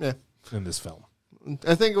 Yeah, in this film,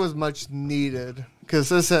 I think it was much needed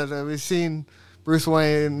because, as I said, we've seen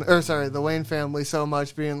the Wayne family so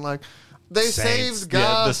much being like, they saved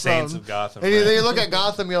Gotham. The Saints of Gotham. And you look at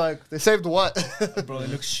Gotham, you're like, they saved what? Bro, they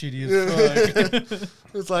look shitty as fuck.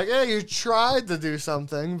 It's like, yeah, you tried to do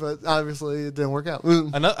something, but obviously it didn't work out.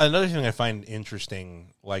 Another thing I find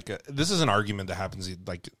interesting, like this is an argument that happens,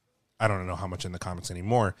 like, I don't know how much in the comics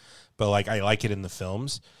anymore, but like I like it in the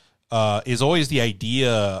films, is always the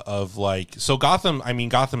idea of like, so Gotham is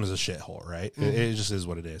a shithole, right? It just is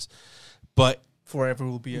what it is. But forever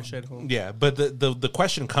will be a shithole. Yeah, but the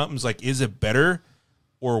question comes like, is it better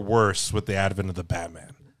or worse with the advent of the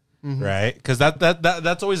Batman? right? Because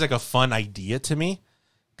that's always like a fun idea to me.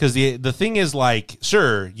 Because the thing is, like,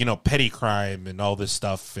 sure, you know, petty crime and all this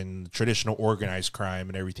stuff and traditional organized crime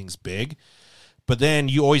and everything's big. But then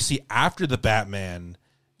you always see after the Batman,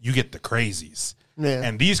 you get the crazies. Yeah.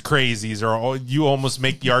 And these crazies you almost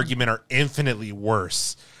make the argument, are infinitely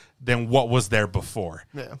worse than what was there before.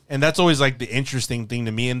 Yeah. And that's always like the interesting thing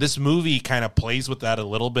to me. And this movie kind of plays with that a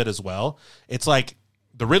little bit as well. It's like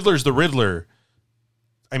the Riddler's the Riddler.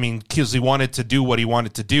 I mean, because he wanted to do what he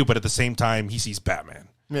wanted to do, but at the same time, he sees Batman.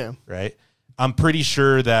 Yeah. Right? I'm pretty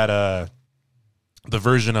sure that the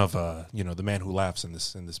version of the Man Who Laughs in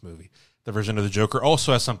this movie, the version of the Joker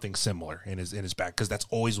also has something similar in his back, because that's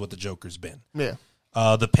always what the Joker's been. Yeah.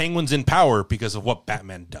 The Penguin's in power because of what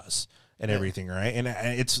Batman does and everything, right? And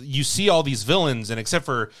it's, you see all these villains, and except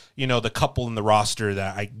for, you know, the couple in the roster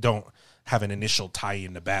that I don't have an initial tie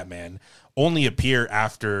into Batman, only appear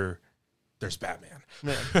after there's Batman.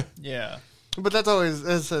 Yeah. Yeah. But that's always,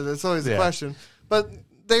 as I said, it's always a question. But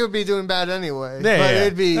they would be doing bad anyway. Yeah, but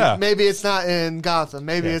it'd be maybe it's not in Gotham.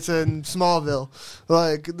 Maybe it's in Smallville.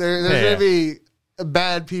 Like there's gonna be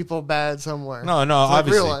bad people bad somewhere. No, it's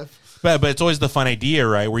obviously. Like real life. But it's always the fun idea,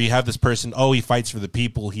 right? Where you have this person, he fights for the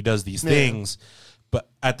people, he does these things, but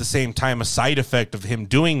at the same time, a side effect of him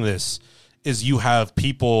doing this is you have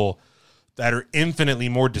people that are infinitely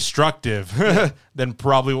more destructive than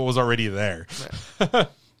probably what was already there. Yeah.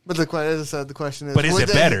 But as I said, the question is... But is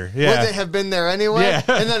it better? Yeah. Would they have been there anyway? Yeah.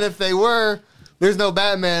 And then if they were, there's no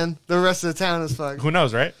Batman, the rest of the town is fucked. Who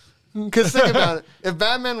knows, right? Because think about it. If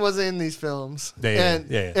Batman wasn't in these films, and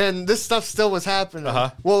this stuff still was happening,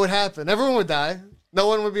 what would happen? Everyone would die. No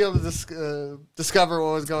one would be able to discover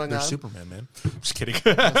what was going on. Superman, man. I'm just kidding.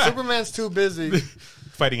 Superman's too busy.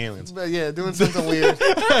 Fighting aliens. But doing something weird.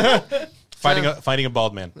 Fighting a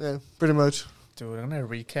bald man. Yeah, pretty much. Dude, I'm going to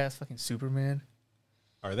recast fucking Superman.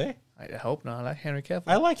 Are they? I hope not. I like Henry Cavill.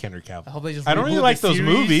 I like Henry Cavill. I hope they just I don't really like those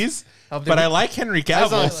movies, but I like Henry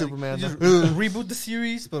Cavill. I like Superman. Just reboot the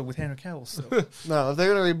series, but with Henry Cavill. So. No, if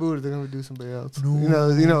they're gonna reboot it, they're gonna do somebody else. No.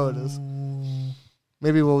 You know what it is.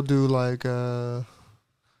 Maybe we'll do like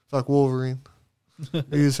Wolverine.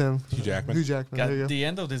 Use him. Hugh Jackman. God, the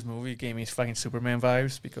end of this movie gave me fucking Superman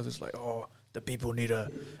vibes, because it's like, the people need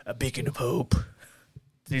a beacon of hope.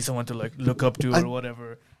 Need someone to like look up to or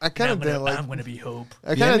whatever. I kind of didn't like. I'm gonna be hope.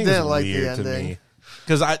 I kind of didn't like the ending,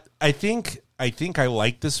 because I think I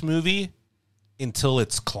like this movie until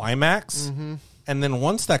its climax, and then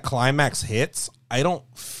once that climax hits, I don't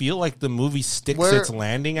feel like the movie sticks its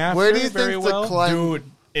landing after. Where do you very think well, dude?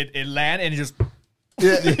 It landed and it just.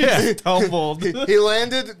 Yeah, tumbled. He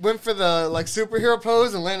landed, went for the like superhero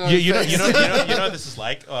pose, and landed on his face. You know what this is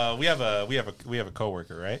like. We have a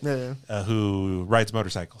coworker, right? Yeah. Who rides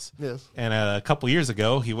motorcycles. Yes. And a couple years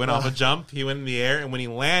ago, he went off a jump. He went in the air, and when he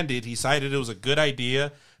landed, he decided it was a good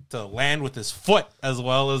idea to land with his foot as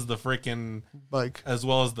well as the freaking bike,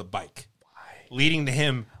 leading to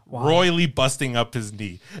him royally busting up his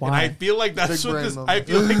knee. Why? And I feel like that's what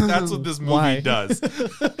this movie does.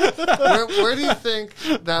 Where do you think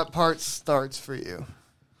that part starts for you?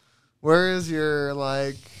 Where is your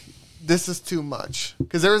like, this is too much?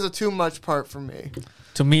 Because there was a too much part for me.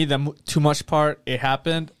 To me, the too much part, it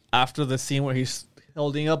happened after the scene where he's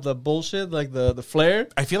holding up the bullshit, like the flare.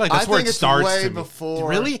 I feel like that's where it starts. Way to before.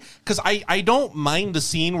 Really? Because I don't mind the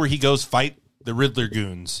scene where he goes fight the Riddler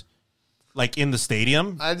goons. Like in the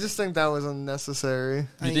stadium? I just think that was unnecessary.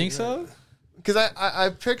 You think so? Because I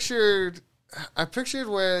pictured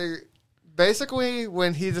where basically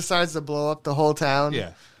when he decides to blow up the whole town,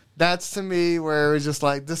 that's to me where it was just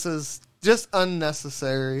like, this is just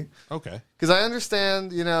unnecessary. Okay. Because I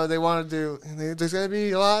understand, they want to do, there's going to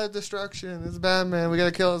be a lot of destruction. It's Batman. We got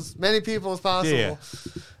to kill as many people as possible. Yeah.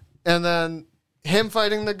 And then him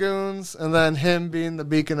fighting the goons and then him being the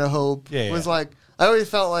beacon of hope was like, I always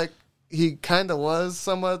felt like he kind of was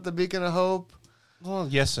somewhat the beacon of hope. Well,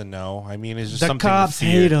 yes and no. I mean, it's just the something. The cops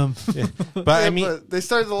hate him. Yeah. But I mean, but they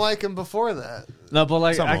started to like him before that. No, but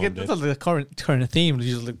like I get the current theme.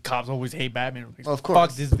 Usually, cops always hate Batman. Of course,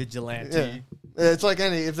 fuck this vigilante. Yeah. It's like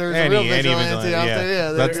if there's a real vigilante out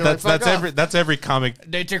there, that's every comic.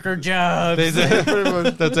 They took her job.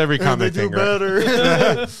 That's every comic thing. They do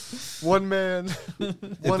better. One man,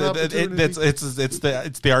 one opportunity. It's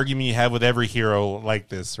the argument you have with every hero like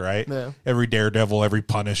this, right? Yeah. Every Daredevil, every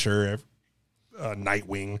Punisher,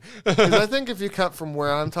 Nightwing. Because I think if you cut from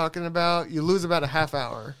where I'm talking about, you lose about a half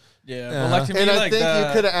hour. Yeah, but like to me, And I like think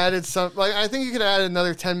you could have added some. Like I think you could have added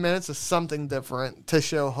another 10 minutes of something different to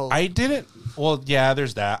show hope. I didn't. Well, yeah,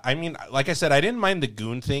 there's that. I mean, like I said, I didn't mind the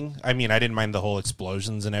goon thing. I mean, I didn't mind the whole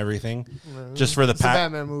explosions and everything. Just for the It's a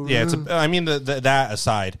Batman movie. Yeah, I mean, that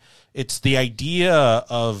aside, it's the idea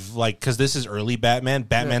of like because this is early Batman.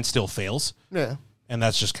 Batman still fails. Yeah. And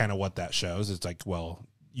that's just kind of what that shows. It's like, well,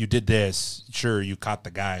 you did this. Sure, you caught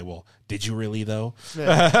the guy. Well, did you really, though?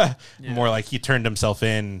 Yeah. More like he turned himself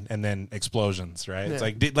in and then explosions, right? Yeah. It's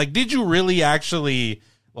like, did you really actually,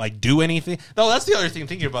 like, do anything? No, that's the other thing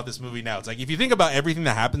thinking about this movie now. It's like, if you think about everything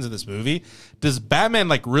that happens in this movie, does Batman,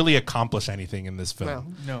 like, really accomplish anything in this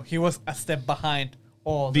film? No, he was a step behind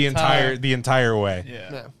all the entire way.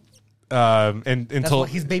 Yeah. And that's until why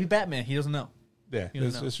he's baby Batman. He doesn't know. Yeah,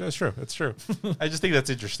 it's true. It's true. I just think that's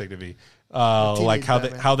interesting to me, like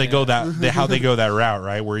how they go that route,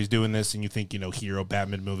 right? Where he's doing this, and you think hero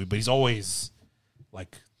Batman movie, but he's always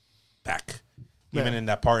like back, even in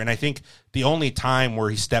that part. And I think the only time where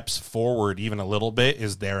he steps forward even a little bit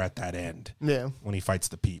is there at that end, when he fights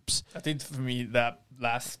the Peeps. I think for me that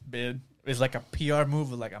last bit is like a PR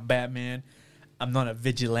move. Like I'm Batman, I'm not a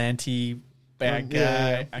vigilante bad guy.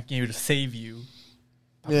 Yeah. I'm here to save you.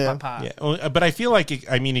 Yeah. But I feel like it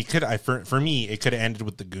could. For me, it could have ended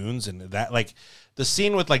with the goons and that. Like the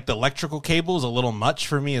scene with like the electrical cable is a little much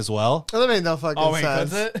for me as well. That made no fucking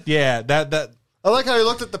sense. That's it? Yeah, that. I like how he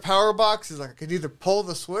looked at the power box. He's like, I could either pull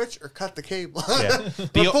the switch or cut the cable. Yeah.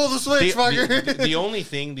 Pull the switch, fucker. The only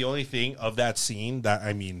thing of that scene that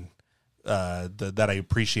that I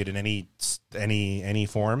appreciate in any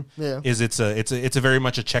form is it's a very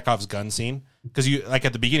much a Chekhov's gun scene because you like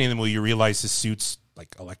at the beginning of the movie you realize his suit's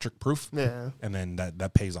like electric proof, and then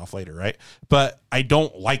that pays off later, right? But I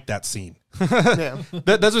don't like that scene.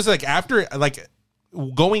 That's what's like after like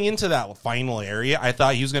going into that final area. I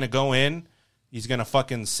thought he was gonna go in, he's gonna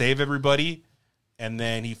fucking save everybody, and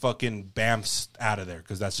then he fucking bamfs out of there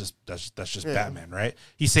because that's just Batman, right?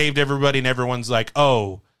 He saved everybody, and everyone's like,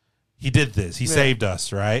 oh, he did this, he saved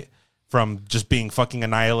us, right, from just being fucking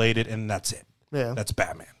annihilated, and that's it. That's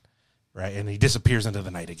Batman. Right, and he disappears into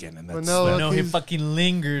the night again, and that's he fucking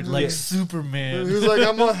lingered like Superman. He was like,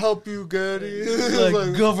 "I'm gonna help you, Goody."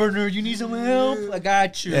 like, Governor, you need some help? I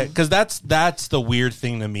got you. Yeah, because that's the weird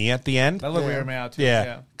thing to me at the end. That looked weird me out too.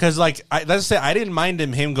 Yeah, because like let's say I didn't mind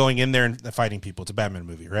him going in there and fighting people. It's a Batman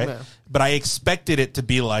movie, right? Yeah. But I expected it to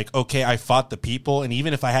be like, okay, I fought the people, and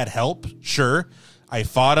even if I had help, sure, I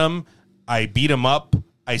fought him, I beat him up,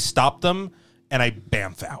 I stopped them, and I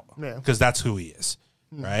bamf out because that's who he is,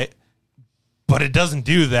 right? But it doesn't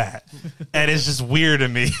do that, and it's just weird to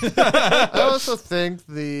me. I also think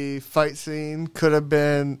the fight scene could have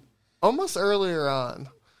been almost earlier on.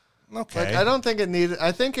 Okay. Like, I don't think it needed...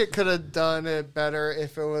 I think it could have done it better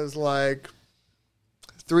if it was, like,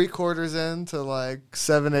 3/4 into, like,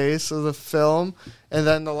 7/8 of the film, and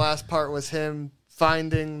then the last part was him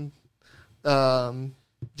finding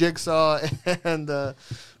Jigsaw and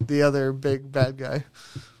the other big bad guy.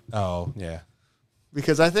 Oh, yeah.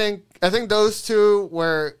 Because I think those two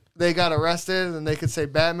where they got arrested and they could say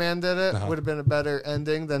Batman did it would have been a better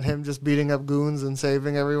ending than him just beating up goons and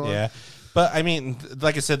saving everyone. Yeah, but I mean,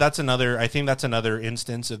 like I said, I think that's another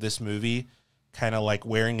instance of this movie kind of like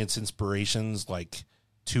wearing its inspirations like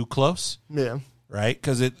too close. Yeah. Right?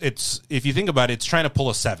 Because it's if you think about it, it's trying to pull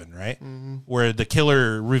a 7, right? Mm-hmm. Where the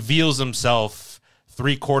killer reveals himself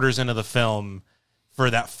 3/4 into the film for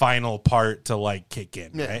that final part to like kick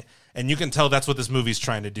in, right? And you can tell that's what this movie's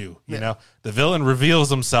trying to do. You know, the villain reveals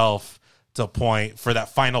himself to a point for that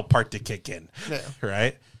final part to kick in,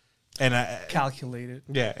 right? And calculated,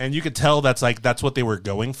 and you could tell that's what they were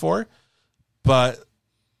going for. But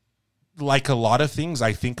like a lot of things,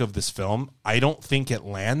 I think of this film, I don't think it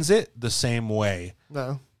lands it the same way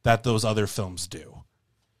that those other films do.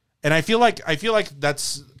 And I feel like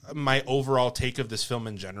that's my overall take of this film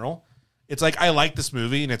in general. It's like I like this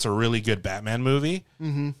movie and it's a really good Batman movie,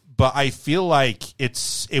 but I feel like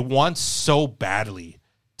it wants so badly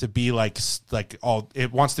to be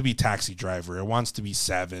it wants to be Taxi Driver, it wants to be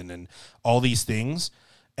Seven, and all these things,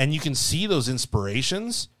 and you can see those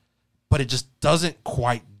inspirations, but it just doesn't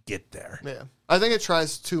quite get there. Yeah, I think it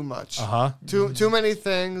tries too much. Too many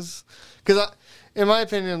things. Because in my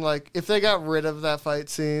opinion, like if they got rid of that fight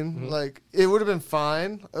scene, like it would have been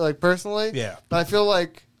fine. Like personally, but I feel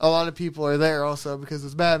like a lot of people are there also because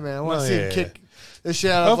it's Batman. I want to see him kick the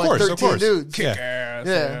shit out of like 13 dudes. Kick ass.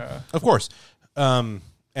 Yeah, of course. And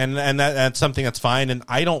that's something that's fine. And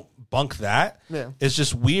I don't bunk that. Yeah, it's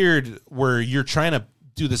just weird where you're trying to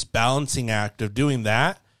do this balancing act of doing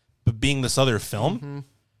that, but being this other film.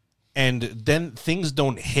 and then things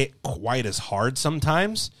don't hit quite as hard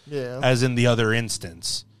sometimes as in the other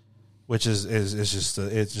instance, which is just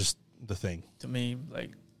it's just the thing to me.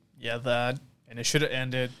 Like, that, and it should have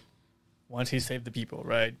ended once he saved the people,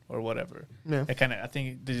 right, or whatever. Yeah, I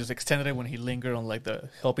think they just extended it when he lingered on like the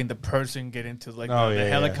helping the person get into like the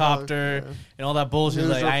helicopter and all that bullshit.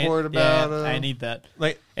 News report about I need that.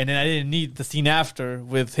 Like, and then I didn't need the scene after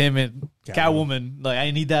with him and Catwoman. Like, I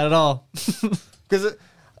didn't need that at all. Because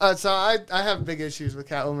so I have big issues with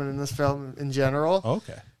Catwoman in this film in general.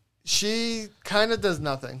 Okay. She kind of does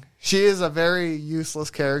nothing. She is a very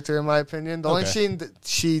useless character, in my opinion. The only thing that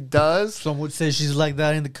she does... Some would say she's like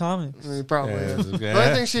that in the comics. I mean, probably is. The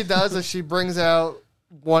only thing she does is she brings out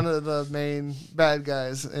one of the main bad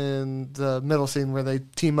guys in the middle scene where they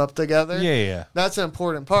team up together. Yeah. That's an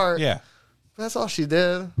important part. Yeah. That's all she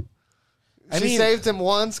did. She saved him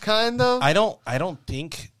once, kind of. I don't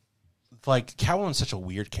think... Like, Catwoman's such a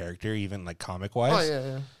weird character, even, like, comic-wise. Oh,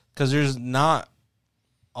 yeah. Because there's not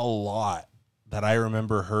a lot that I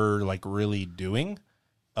remember her like really doing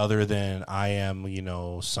other than I am,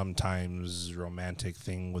 sometimes romantic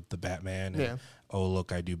thing with the Batman and oh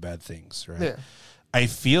look, I do bad things, right? Yeah.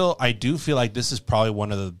 I do feel like this is probably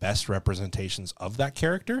one of the best representations of that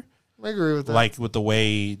character. I agree with that. Like with the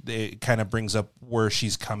way it kind of brings up where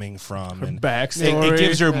she's coming from. Her and backstory. It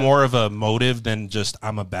gives her more of a motive than just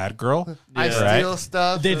I'm a bad girl. I steal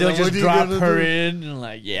stuff. They'll just drop her in and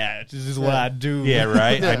like, this is what I do. Yeah,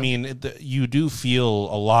 right? I mean, you do feel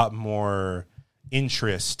a lot more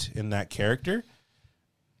interest in that character.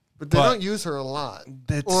 But they don't use her a lot.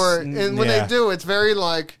 When they do, it's very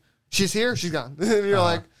like, she's here, she's gone. And you're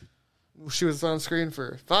like, she was on screen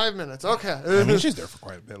for 5 minutes. Okay. I mean, she's there for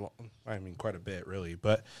quite a bit. Quite a bit, really.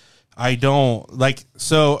 But I don't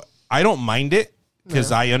I don't mind it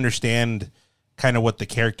because I understand kind of what the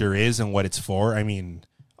character is and what it's for. I mean,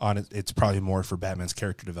 it's probably more for Batman's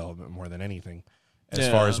character development more than anything as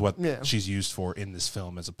far as what she's used for in this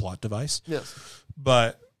film as a plot device. Yes.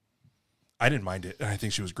 But I didn't mind it. I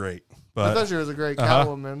think she was great. But I thought she was a great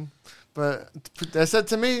Catwoman. But I said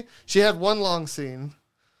to me, she had one long scene.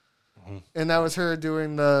 And that was her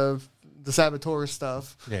doing the saboteur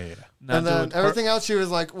stuff. Yeah. And then everything else, she was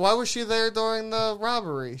like, why was she there during the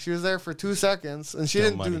robbery? She was there for 2 seconds, and she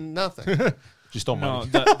didn't do nothing. She stole money.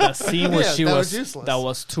 The scene where that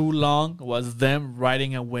was too long was them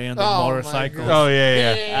riding away on the motorcycle. Oh,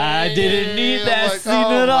 yeah. I didn't need that scene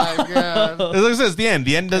at all. My God. It says the end.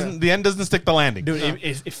 The end doesn't stick the landing. Dude,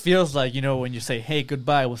 it feels like, when you say, hey,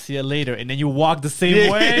 goodbye, we'll see you later, and then you walk the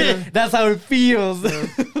same way. That's how it feels.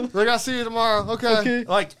 Like, I'll see you tomorrow. Okay.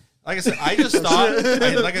 Like I said,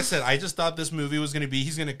 I just thought this movie was going to be,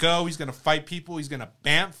 he's going to go, he's going to fight people, he's going to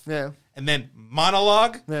bamf, and then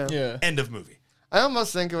monologue, end of movie. I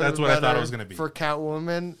almost think it would have been better it was going to be for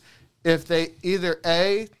Catwoman if they either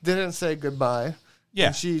A, didn't say goodbye,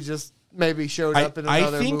 and she just maybe showed up in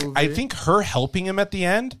another movie. I think her helping him at the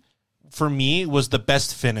end, for me, was the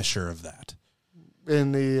best finisher of that.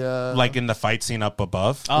 In the in the fight scene up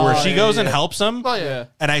above, where she goes and helps him. Oh yeah,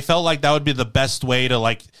 and I felt like that would be the best way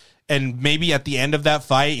to and maybe at the end of that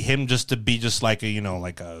fight, him just to be just like a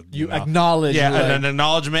acknowledge, an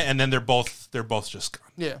acknowledgement, and then they're both just gone.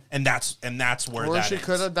 Yeah, and that's where or that she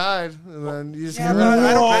could have died, and then you just it's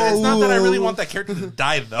not that I really want that character to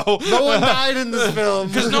die though. No one died in this film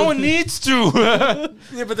because no one needs to.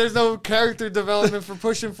 Yeah, but there's no character development for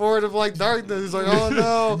pushing forward of darkness. He's like, oh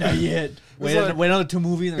no, not yet. Wait on the 2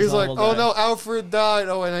 movies. He's like, oh no, Alfred died.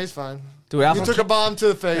 Oh, and he's fine. Dude, you took a bomb to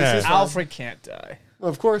the face. Yeah. Alfred can't die.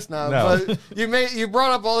 Of course not. No. But you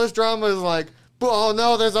brought up all this drama is like, oh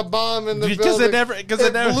no, there's a bomb in the building.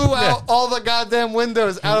 It blew out all the goddamn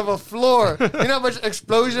windows out of a floor. You know how much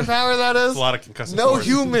explosion power that is? It's a lot of concussion. No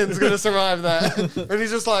human's gonna survive that. And he's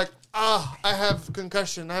just like, I have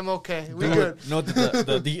concussion. I'm okay. We good. No,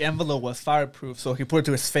 the envelope was fireproof, so he put it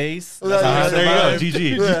to his face. There you go.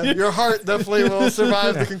 GG. Yeah, your heart definitely will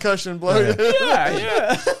survive the concussion blow.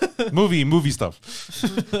 Yeah. Movie stuff.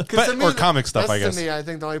 Or comic stuff, I guess. To me, I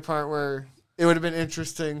think the only part where it would have been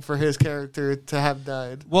interesting for his character to have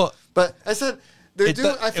died. Well, but I said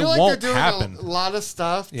I feel like they're doing a lot of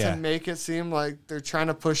stuff to make it seem like they're trying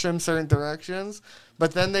to push him certain directions,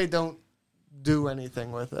 but then they don't do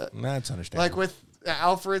anything with it. That's understandable. Like with the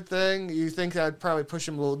Alfred thing, you think I'd probably push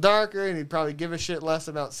him a little darker, and he'd probably give a shit less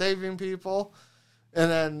about saving people. And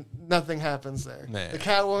then nothing happens there. Nah. The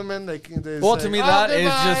Catwoman, they to me, that is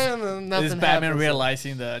just Batman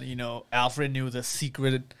realizing that Alfred knew the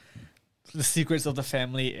secrets of the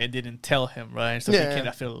family and didn't tell him, right? So he kind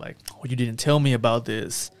of feel like, you didn't tell me about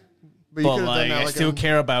this. But But like, I still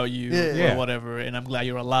care about you Yeah. or whatever, and I'm glad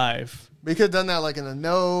you're alive. We could have done that like in a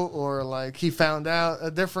note, or like he found out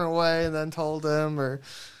a different way and then told him, or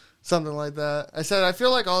something like that. I said I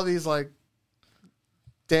feel like all these like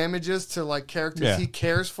damages to like characters he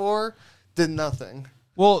cares for did nothing.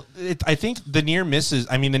 Well, I think the near misses.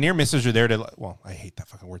 I mean, the near misses are there to. Well, I hate that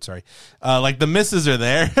fucking word. Sorry. Like the misses are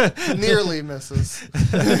there. Nearly misses.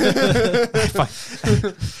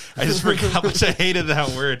 I just forgot how much I hated that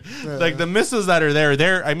word. Yeah. Like the misses that are there.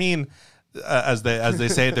 They're. I mean, as they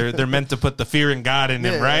say, they're meant to put the fear in God in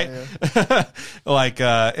him, right? Yeah. Like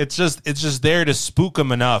it's just there to spook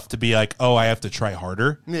him enough to be like, oh, I have to try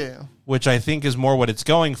harder. Yeah. Which I think is more what it's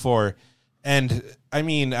going for. And I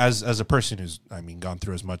mean, as a person who's gone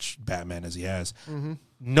through as much Batman as he has,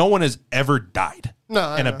 no one has ever died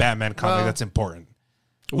in a Batman comic that's important.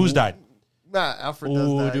 Who's died? Nah, Alfred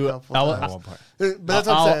does that. Dude, But that's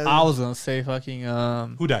what I'm saying. I was gonna say fucking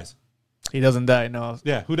Who dies? he doesn't die. No,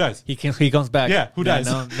 Yeah, who dies? he comes back. Yeah, who dies?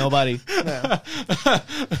 No, nobody. Yeah.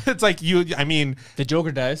 It's like you. I mean, The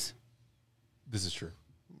Joker dies. this is true.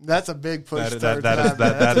 That's a big push. That is towards that Batman. is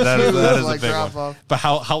That's huge, a big drop one. off. But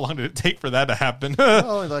how long did it take for that to happen?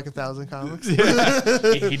 Only like 1,000 comics. He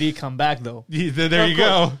did come back though, There you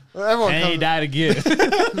go. Everyone and he comes. died again.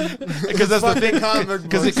 Because that's the thing. comic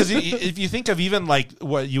Because books. if you think of even like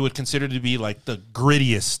what you would consider to be like the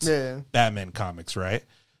grittiest Yeah. Batman comics, right?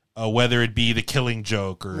 Whether it be The Killing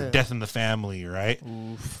Joke or Yeah. Death in the Family, right,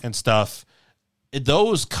 and stuff,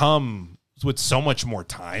 those come with so much more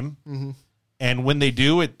time. Mm-hmm. And when they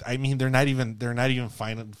do it, I mean, they're not even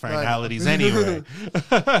finalities anyway.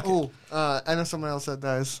 Oh, I know someone else that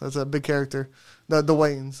dies. That's a big character. The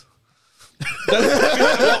Waynes.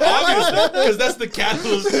 Obviously, because that's the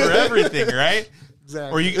catalyst for everything, right?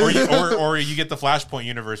 Exactly. Or you get the Flashpoint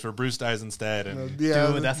universe where Bruce dies instead, and Yeah,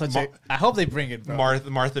 Dude, that's such a. I hope they bring it, bro.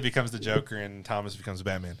 Martha becomes the Joker and Thomas becomes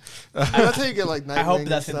Batman. that's how you get like Nightwing I hope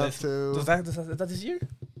that's and in stuff this. too. Is that this year?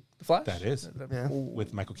 The Flash. That is Yeah.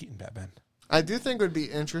 with Michael Keaton Batman. I do think it would be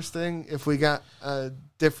interesting if we got a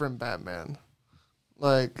different Batman.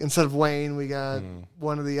 Like instead of Wayne, we got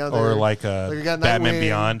one of the other, Or like we got Batman Nightwing.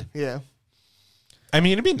 Beyond. Yeah, I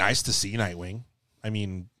mean, it'd be nice to see Nightwing. I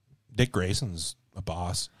mean, Dick Grayson's a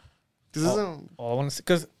boss. because All I want to see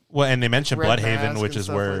because Well, and they mentioned Red Bloodhaven, Mask which and is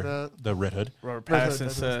stuff where like that. the Red Hood. Robert Red Hood, Pattinson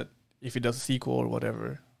that said if he does a sequel or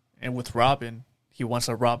whatever, and with Robin, he wants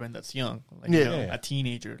a Robin that's young, like Yeah. a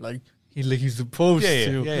teenager, like he's supposed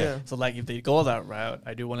to. Yeah. So like if they go that route,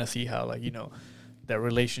 I do want to see how their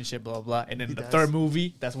relationship, blah blah. And then He the dies. third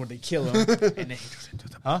movie, that's where they kill him, and then he turns into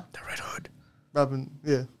the Red Hood. Robin.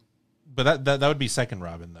 Yeah, But that would be second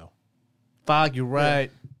Robin, though. Fuck, you're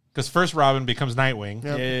right. Because first Robin becomes Nightwing.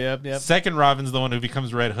 Yep. Yep. Second Robin's the one who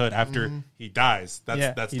becomes Red Hood after he dies.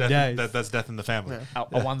 That's he death. dies. That's death in the family. Yeah.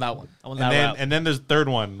 I want that one. I want And that then route. and then there's the third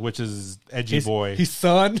one, which is Edgy Boy. His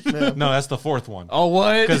son. No, that's the fourth one. Oh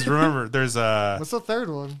what? Because remember, there's what's the third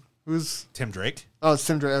one? Who's Tim Drake. oh, it's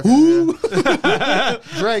Tim Drake. Okay, yeah.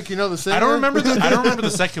 Drake, you know the singer. I don't remember the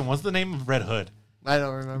second. What's the name of Red Hood? I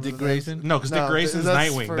don't remember. Dick the name. Grayson. No, because Dick Grayson's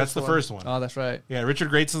that's Nightwing. first That's the one. first one. Oh, that's right. Yeah,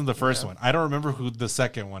 Richard Grayson's the first one. I don't remember who the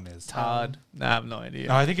second one is. Todd. Nah, I have no idea.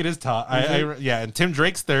 Oh, I think it is Todd. Yeah, and Tim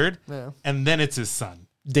Drake's third, Yeah. and then it's his son.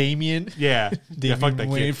 Damien. Yeah, yeah. Fuck that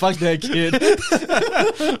Wayne. kid. Fuck that kid.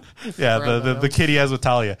 Yeah, Forgot the about kid he has with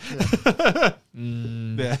Talia.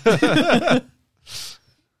 Yeah. I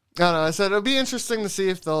don't know. I said it'll be interesting to see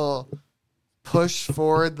if they'll push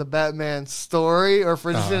forward the Batman story, or if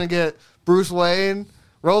we're just gonna get Bruce Wayne,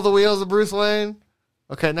 roll the wheels of Bruce Wayne.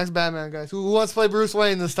 Okay, next Batman, guys. Who wants to play Bruce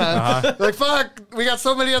Wayne this time? Like, fuck, we got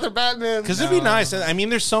so many other Batman. Because it'd be nice. I mean,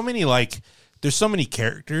 there's so many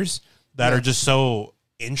characters that are just so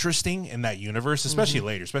interesting in that universe, especially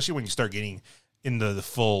later, especially when you start getting into the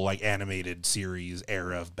full like animated series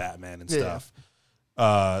era of Batman and stuff.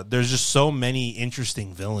 There's just so many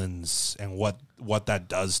interesting villains and what that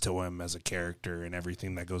does to him as a character and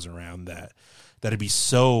everything that goes around that'd be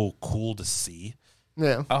so cool to see.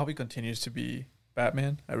 Yeah. I hope he continues to be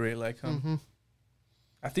Batman. I really like him.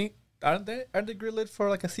 I think aren't they greenlit for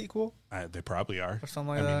like a sequel They probably are. or something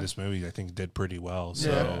like I that? mean, this movie I think did pretty well. So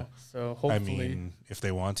yeah. So hopefully, I mean, if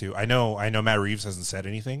they want to, I know Matt Reeves hasn't said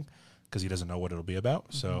anything because he doesn't know what it'll be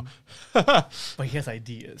about. So but he has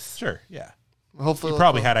ideas. sure, yeah. Hopefully, He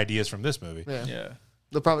probably had ideas from this movie. Yeah. Yeah.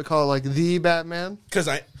 They'll probably call it like the Batman Because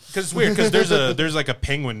it's weird because there's like a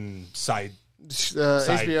Penguin side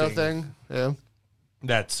Side HBO thing. thing. Yeah.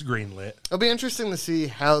 that's greenlit. It'll be interesting to see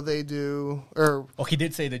how they do. Or Oh, he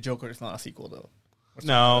did say the Joker is not a sequel though.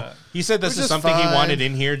 No, he said this Which is is something he fine. wanted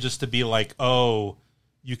in here just to be like, oh,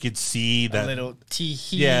 you could see A that. little tee.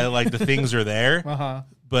 Yeah, like the things are there. Uh huh.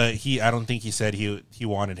 but I don't think he said he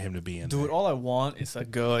wanted him to be in Dude, there. all I want is a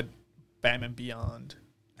good Batman Beyond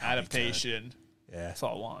adaptation. Yeah. That's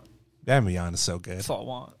all I want. Batman Beyond is so good. That's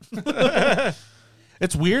all I want.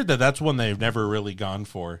 It's weird that that's one they've never really gone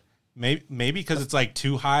for. Maybe because it's like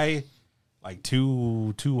too high, like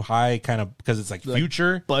too high, kind of because it's like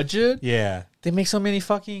future Budget? Yeah, They make so many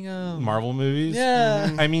fucking Marvel movies.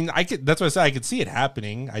 Yeah. I mean, That's what I said. I could see it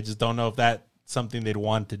happening. I just don't know if that's something they'd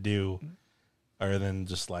want to do, other than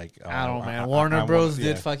just like I don't know, man. Warner Bros.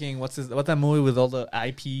 Did fucking what's that movie with all the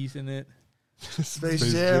IPs in it?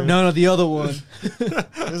 Space Jam. No, the other one.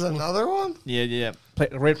 There's another one? Yeah.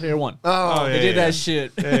 Ready Player One. Oh, They did that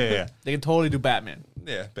shit. Yeah. They can totally do Batman.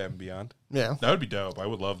 Yeah, Batman Beyond. yeah. That would be dope. I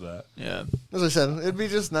would love that. Yeah. As I said, it'd be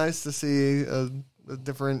just nice to see a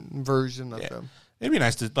different version of them. It'd be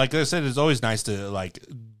nice to, like I said, it's always nice to like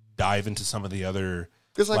dive into some of the other.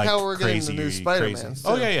 Just like how we're getting the new Spider-Man. crazy.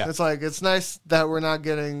 Oh, yeah. It's like, it's nice that we're not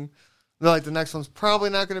getting, like, the next one's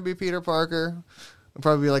probably not going to be Peter Parker. It'll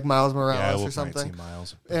probably be like Miles Morales or something.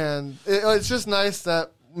 Miles. And it's just nice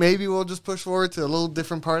that maybe we'll just push forward to a little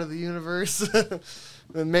different part of the universe.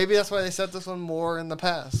 And maybe that's why they set this one more in the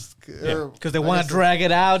past. Because they want to drag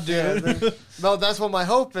it out, dude. Yeah, no, that's what my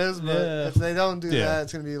hope is. But Yeah. if they don't do that,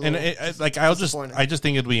 it's going to be a little I just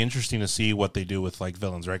think it'd be interesting to see what they do with like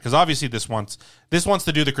villains, right? Because obviously this wants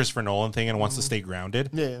to do the Christopher Nolan thing and wants to stay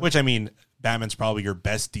grounded. Yeah. Which I mean, Batman's probably your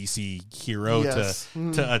best DC hero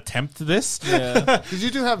to attempt this. Yeah. Because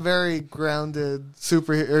you do have very grounded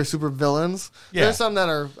super villains. Yeah. There's some that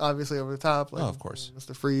are obviously over the top, like of course,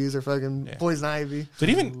 Mr. Freeze or fucking Poison Ivy. But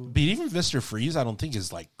even Mr. Freeze, I don't think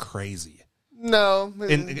is like crazy No,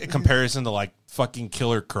 in comparison to like fucking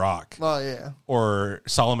Killer Croc. Oh yeah, or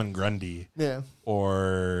Solomon Grundy. Yeah,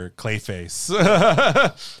 or Clayface.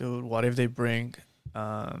 Dude, what if they bring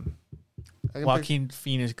Joaquin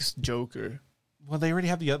Phoenix Joker? Well, they already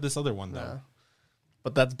have this other one though. Yeah.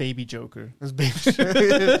 But that's Baby Joker. It's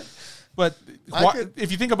Baby. But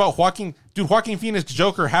if you think about Joaquin Phoenix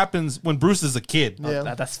Joker happens when Bruce is a kid.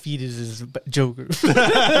 Yeah, that's Fetus's Joker.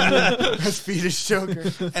 That's Fetus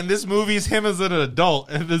Joker. And this movie's him as an adult,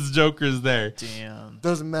 and this Joker is there. Damn,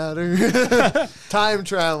 doesn't matter. Time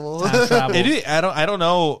travel. I don't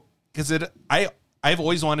know because I've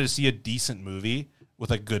always wanted to see a decent movie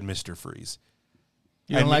with a good Mr. Freeze.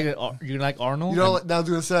 You don't like it? You like Arnold? You don't. Now,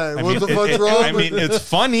 do I say what the fuck's wrong? I mean, it's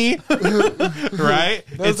funny, right?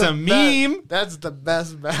 It's a meme. That's the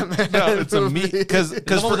best Batman. No, it's a meme because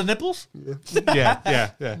for the nipples. Yeah.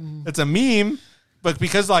 It's a meme, but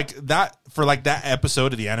because like that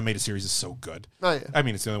episode of the animated series is so good. Oh yeah. I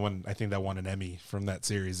mean, it's the only one I think that won an Emmy from that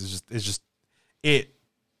series.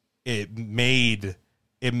 It made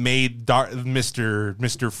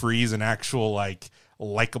Mr. Freeze an actual like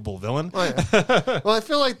likable villain. Oh, yeah. Well, I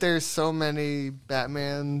feel like there's so many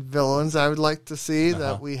Batman villains I would like to see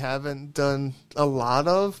that we haven't done a lot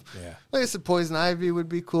of. Yeah. Like I said, Poison Ivy would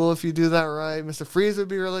be cool if you do that right. Mr. Freeze would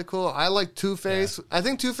be really cool. I like Two-Face. Yeah. I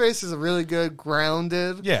think Two-Face is a really good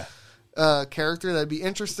grounded character. That'd be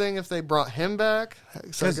interesting if they brought him back.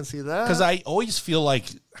 So I can see that. Because I always feel like,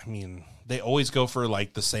 I mean, they always go for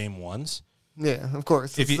like the same ones. Yeah, of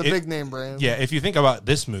course. It's the big name brand. Yeah, if you think about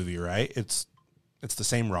this movie, right, it's the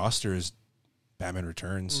same roster as Batman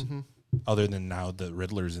Returns, other than now the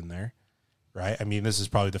Riddler's in there, right? I mean, this is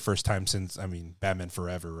probably the first time since, Batman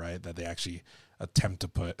Forever, right, that they actually attempt to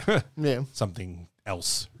put something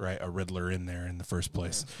else, right, a Riddler in there in the first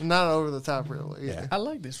place. Yeah. Not over the top, really. Yeah. I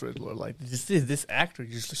like this Riddler. Like, this actor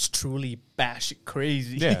just truly batshit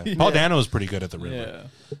crazy. Yeah, Paul Dano is pretty good at the Riddler.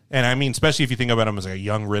 Yeah. And I mean, especially if you think about him as like a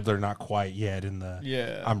young Riddler, not quite yet in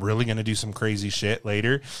the, I'm really going to do some crazy shit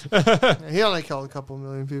later. He only killed a couple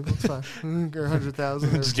million people. It's fine. Or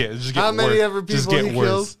 100,000. Just get how many worse. ever people he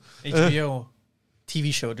kills? HBO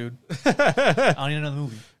TV show, dude. I don't need another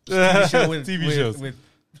movie. TV show with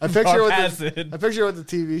I picture what the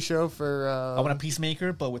TV show for. I want a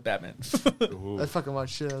Peacemaker, but with Batman. I fucking watch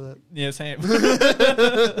shit out of that. Yeah, same.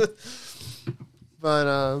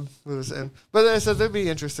 But what was I saying? But I said it'd be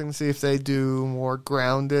interesting to see if they do more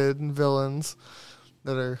grounded villains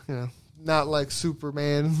that are, not like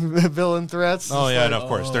Superman villain threats. Oh yeah, and of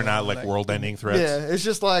course they're not like world-ending threats. Yeah, it's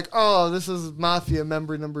just like, oh, this is Mafia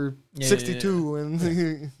member number 62,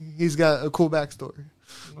 and he's got a cool backstory.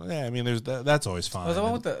 Yeah, I mean, that's always fine. Was the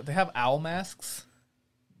one with they have owl masks?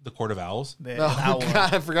 The Court of Owls. God,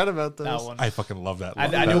 I forgot about those. That one. I fucking love that.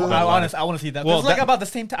 I want to see that. Well, it's like about the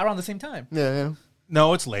same time, around the same time. Yeah.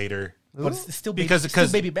 No, it's later. But it's still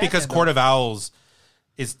because Baby Batman, Court of Owls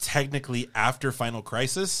is technically after Final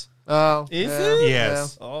Crisis. Oh, Is yeah, it?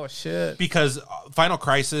 Yes. Oh shit. Because Final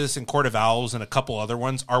Crisis and Court of Owls and a couple other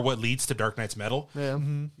ones are what leads to Dark Knight's Metal. Yeah.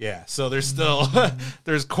 Yeah, so there's still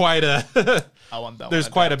there's quite a I want that. there's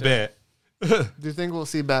one quite a adapted. bit Do you think we'll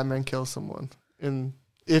see Batman kill someone?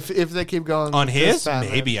 If they keep going on with his. this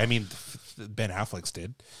Batman? Maybe I mean Ben Affleck's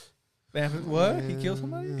did. What? He killed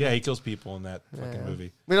somebody? Yeah, he kills people in that fucking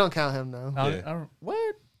movie. We don't count him though. I Yeah. don't,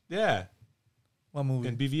 what? Yeah, What movie?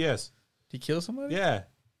 in BVS. Did he kill somebody? Yeah,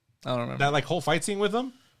 I don't remember. that like whole fight scene with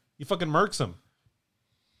him, he fucking murks him.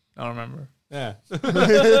 I don't remember. Yeah,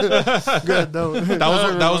 Good. No,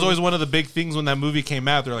 that was always one of the big things when that movie came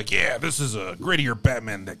out. They're like, yeah, this is a grittier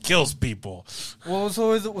Batman that kills people. Well, so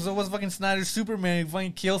was fucking Snyder's Superman. He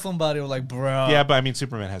fucking kill somebody. I was like, bro. Yeah, but I mean,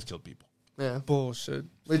 Superman has killed people. Yeah. Bullshit.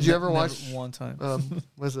 Did you ever Never watch? one time?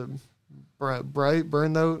 Was it Bright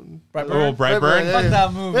Burn Note? Brightburn? Brightburn? Yeah, Fuck yeah.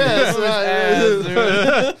 that movie. Yeah, That it's movie's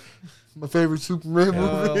ass, dude. My favorite Superman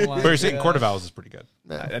movie. Oh my But you're saying God. Court of Owls is pretty good.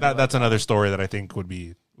 Yeah. That's another story that I think would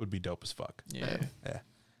be dope as fuck. Yeah. Yeah.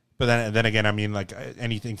 But then again, I mean, like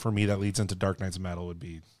anything for me that leads into Dark Knight's Metal would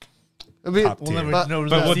be I mean, top We'll tier. never But- know.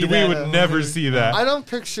 But see we that, would never see that. I don't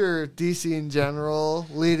picture DC in general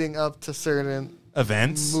leading up to certain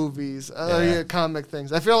Events. movies, Yeah. comic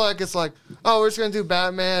things. I feel like it's like, oh, we're just gonna do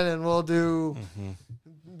Batman and we'll do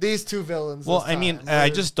these two villains. Well, this I mean, time. I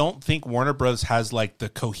just don't think Warner Bros. Has like the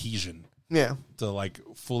cohesion yeah. to like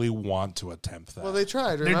fully want to attempt that. Well, they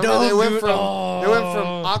tried. They Remember, don't, they went dude. from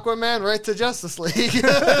Oh. Aquaman right to Justice League.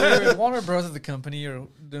 Whether Warner Bros. Is the company or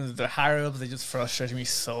the higher ups, they just frustrate me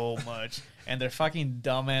so much. And they're fucking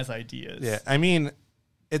dumbass ideas. Yeah, I mean,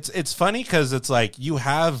 it's funny because it's like you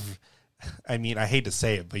have. I mean, I hate to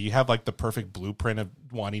say it, but you have like the perfect blueprint of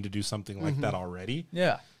wanting to do something like that already.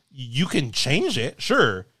 Yeah. You can change it,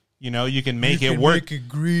 sure. You know, you can make it work. Make it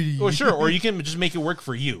greedy. Well, sure, or you can just make it work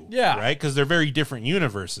for you. Yeah. Right? Because they're very different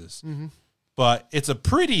universes. But it's a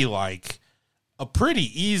pretty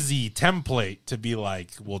easy template to be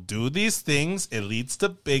like, we'll do these things. It leads to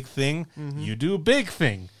big thing. You do big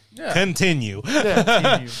thing. Yeah. Continue.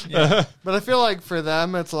 Yeah. But I feel like for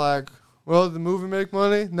them, it's like, well, did the movie make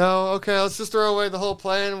money? No. Okay, let's just throw away the whole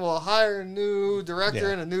plan. We'll hire a new director Yeah.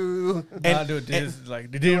 and a new. Nah, dude, this is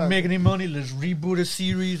like they didn't make any money. Let's reboot a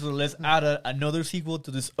series or let's add another sequel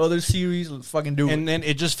to this other series. Let's fucking do And it. then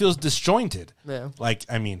it just feels disjointed. Yeah. Like,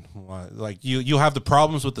 I mean, like you have the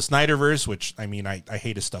problems with the Snyderverse, which I mean, I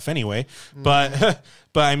hate his stuff anyway. But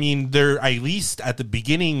I mean, they're at least at the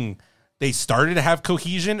beginning they started to have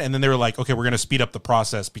cohesion, and then they were like, okay, we're going to speed up the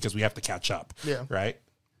process because we have to catch up. Yeah. Right.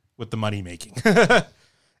 With the money making,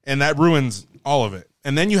 and that ruins all of it.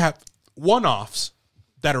 And then you have one-offs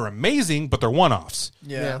that are amazing, but they're one-offs.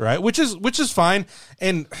 Yeah. Right. Which is fine.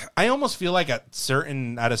 And I almost feel like at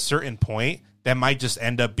a certain point that might just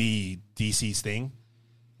end up be DC's thing,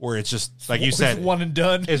 where it's just like you said, one and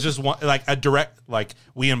done. it's just one like a direct like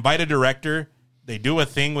we invite a director, they do a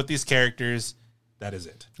thing with these characters, that is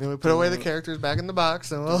it. And we put away the characters back in the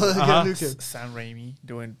box, and we'll get a new kid. Sam Raimi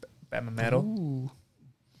doing Batman Metal.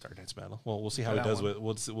 Dark Knight's Metal. Well, we'll see how he That does one.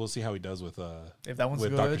 with we'll see how he does with If that one's with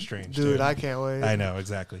good. Doctor Strange. Dude, too. I can't wait. I know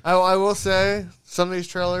exactly. I will say some of these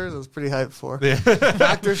trailers I was pretty hyped for.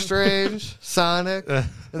 Doctor Strange, Sonic, and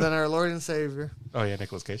then our Lord and Savior. Oh yeah,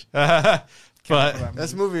 Nicolas Cage. But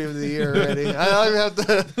That's movie of the year already. I don't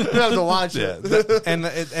even have to watch yeah, it.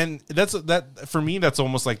 and that's that for me. That's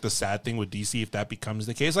almost like the sad thing with DC if that becomes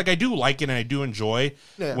the case. Like I do like it and I do enjoy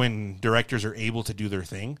when directors are able to do their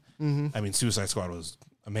thing. I mean, Suicide Squad was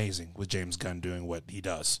amazing with James Gunn doing what he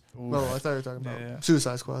does. No, I thought you were talking about Yeah.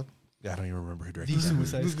 Suicide Squad. Yeah, I don't even remember who directed The that.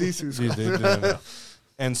 Suicide Squad. The Suicide Squad. No.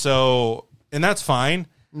 And so, and that's fine.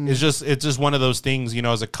 It's just one of those things, you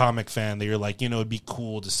know, as a comic fan that you're like, you know, it'd be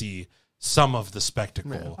cool to see some of the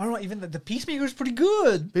spectacle. I don't know. Even the Peacemaker's pretty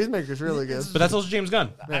good. Peacemaker's really good. But that's also James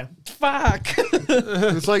Gunn. Fuck.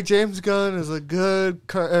 It's like James Gunn is a good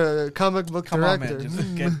comic book Come on, director.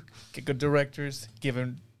 man. Just get good directors, give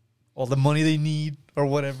them all the money they need or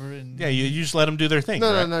whatever. And Yeah, you just let them do their thing.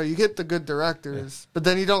 No, right? no. You get the good directors, but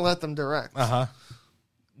then you don't let them direct. Uh-huh.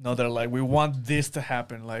 No, they're like, we want this to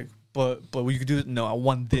happen. Like, but we could do it. No, I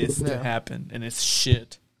want this to happen, and it's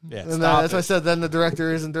shit. Yeah. And then, Stop that's it. why I said then the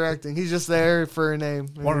director isn't directing. He's just there for a name.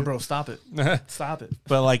 Warner Bros. Stop it. Stop it.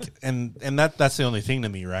 But like, and that's the only thing to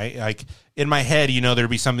me, right? Like in my head, you know, there'd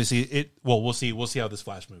be something to see it. Well, we'll see how this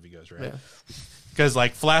Flash movie goes, right? Yeah. Because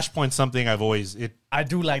like Flashpoint's something I've always I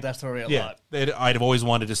do like that story a lot. I'd always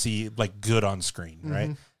wanted to see like good on screen,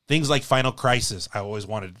 right? Things like Final Crisis, I always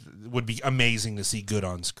would be amazing to see good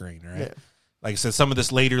on screen, right? Yeah. like I said, some of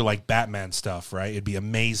this later like Batman stuff, right? It'd be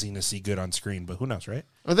amazing to see good on screen, but who knows, right?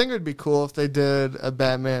 I think it'd be cool if they did a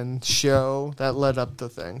Batman show that led up to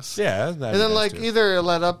things. Yeah, And then like either it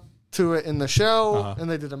led up to it in the show Uh-huh. and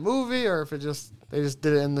they did a movie, or if they just did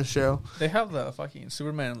it in the show. They have the fucking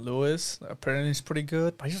Superman Lewis. Apparently, he's pretty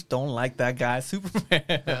good. But I just don't like that guy, Superman.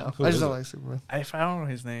 Yeah, Who I is just don't it? like Superman. I don't know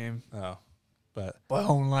his name, Oh, but but I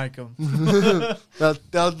don't like him.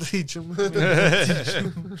 That'll teach him. so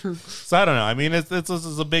I don't know. I mean, it's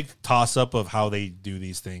a big toss up of how they do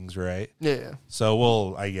these things, right? Yeah. So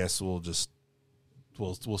we'll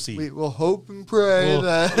see. We'll hope and pray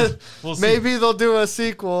that We'll see. maybe they'll do a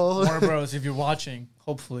sequel. Warner Bros, if you're watching,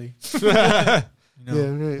 hopefully. Yeah,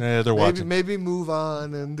 Yeah, they're watching. maybe move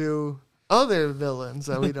on and do other villains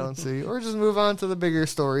that we don't see, or just move on to the bigger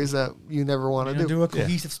stories that you never want to Do a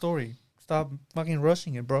cohesive story. Stop fucking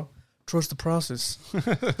rushing it, bro. Trust the process. You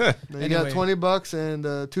Anyway. got $20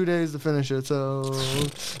 and 2 days to finish it, so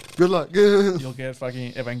good luck. You'll get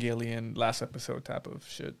fucking Evangelion last episode type of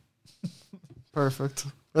shit. Perfect.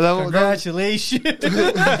 Congratulations.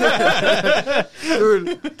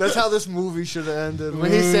 Dude, that's how this movie should have ended. When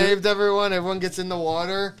he saved everyone gets in the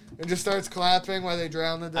water and just starts clapping while they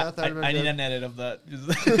drown to death. I need an edit of that.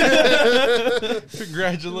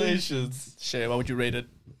 Congratulations. Shit, what would you rate it?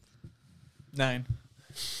 9.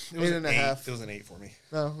 It was 8.5. It was an 8 for me.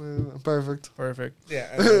 Oh, perfect. Perfect.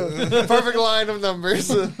 Yeah, Perfect line of numbers.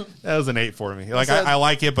 that was an 8 for me. Like said- I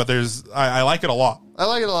like it, but I like it a lot. I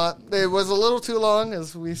like it a lot. It was a little too long,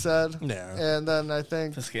 as we said. Yeah. And then I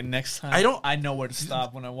think Let's get next time. I know where to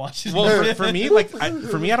stop when I watch it. Well, for me, like I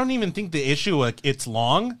don't even think the issue like it's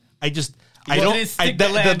long. I don't. didn't stick the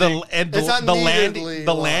landing. It's unneededly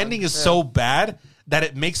the long. landing is Yeah. so bad that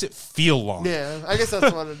it makes it feel long. yeah, I guess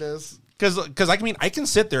that's what it is. Because I mean I can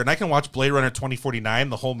sit there and I can watch Blade Runner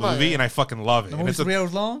 2049 the whole movie yeah. and I fucking love it. The And movie's it's 3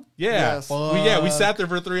 hours long? yeah, Yes. we sat there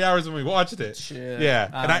for 3 hours and we watched it. Shit.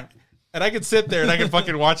 Yeah, and I can sit there and I can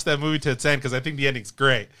fucking watch that movie to its end because I think the ending's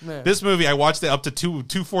great. Yeah. This movie I watched it up to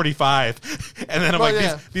 2:45, and then I'm Well, like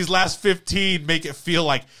yeah. these last 15 make it feel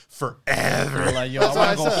like forever. You're like, yo, That's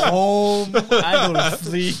I what want to I go said. home. I go to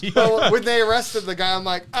sleep. So when they arrested the guy, I'm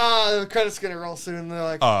like, the credits gonna roll soon. And they're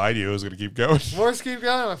like, Oh, I knew it was gonna keep going. Morse keep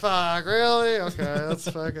going. I'm like, fuck, really? Okay, let's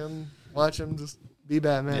fucking watch him just be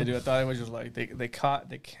Batman. Yeah, dude, I thought it was just like they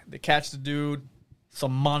catch the dude,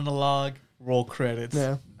 some monologue, roll credits.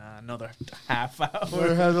 Yeah. Nah, another half hour.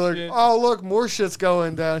 They're like, Shit. oh look, more shit's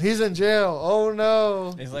going down. He's in jail. Oh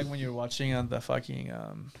no. It's like when you're watching on the fucking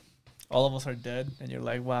All of Us Are Dead, and you're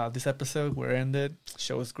like, wow, this episode we're ended.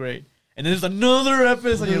 Show is great, and then there's another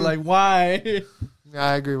episode. And you're like, why? Yeah,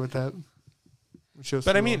 I agree with that. It shows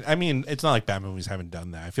But too I long. mean, it's not like Batman movies haven't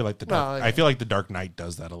done that. I feel like yeah. I feel like the Dark Knight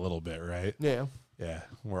does that a little bit, right? Yeah. Yeah,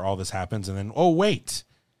 where all this happens and then wait,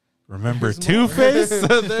 remember Two-Face?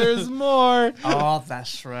 There's more. Oh,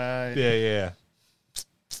 that's right. Yeah.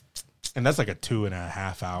 And that's like a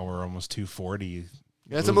 2.5 hour, almost 2:40.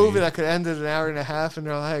 Yeah, it's a movie that could end in an hour and a half, and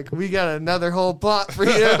they're like, we got another whole plot for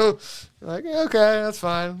you. You're like, yeah, okay, that's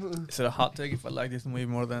fine. Is it a hot take if I like this movie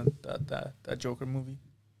more than that Joker movie?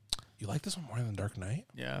 You like this one more than Dark Knight?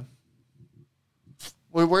 Yeah.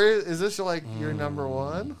 Wait, where is this like your number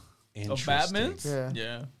one? Of Batman? Yeah.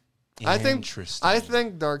 Yeah. I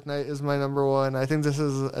think Dark Knight is my number one. I think this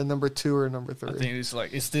is a number 2 or number 3. I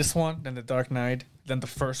think it's this one, then the Dark Knight, then the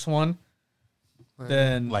first one,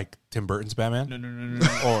 then Like Tim Burton's Batman? no.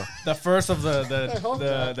 Or The first of hope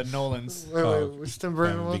the Nolans. Wait, which Tim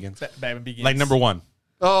Burton Batman one? Begins. Batman Begins. Like number 1.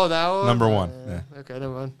 Oh, that one? Number 1, yeah. Okay,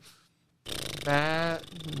 never mind.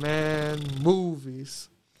 Batman movies.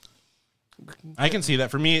 I can see that.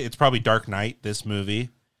 For me, it's probably Dark Knight, this movie,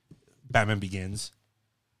 Batman Begins.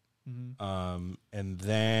 And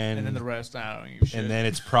then And then the rest, I don't give a shit. and then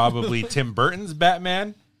it's probably Tim Burton's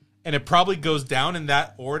Batman, and it probably goes down in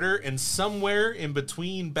that order. And somewhere in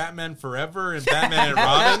between Batman Forever and Batman and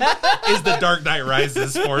Robin is The Dark Knight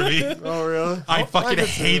Rises for me. Oh, really? I fucking can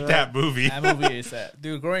see hate that movie. That movie is that.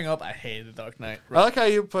 Dude, growing up, I hated the Dark Knight. I like how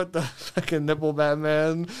you put the fucking nipple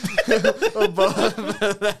Batman above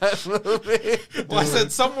that movie. Well, I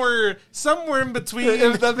said somewhere in between.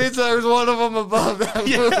 If that means there's one of them above that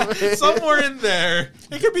Yeah, movie. somewhere in there.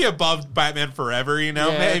 It could be above Batman Forever, you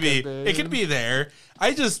know? Yeah, maybe. it could be. It could be there.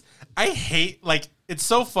 I hate, like, it's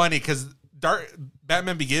so funny because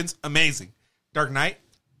Batman Begins, amazing. Dark Knight,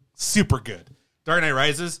 super good. Dark Knight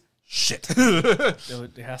Rises, shit.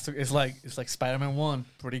 It has to. It's like Spider-Man 1,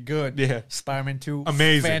 pretty good. Yeah. Spider-Man 2,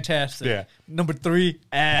 Amazing. fantastic. Yeah. Number 3,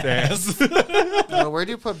 ass. Where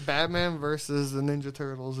do you put Batman versus the Ninja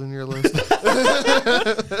Turtles in your list?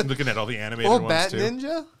 I'm looking at all the animated Oh, ones, Bat too.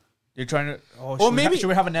 Ninja? You're trying to. Should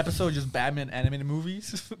we have an episode just Batman animated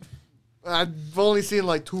movies? I've only seen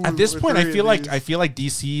like 2. At this point, I feel like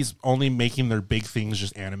these. DC's only making their big things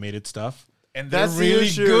just animated stuff. And they're That's the really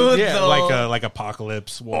issue. good, Yeah, though. like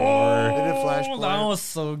Apocalypse War, They did Flashpoint. That was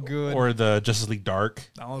so good. or the Justice League Dark.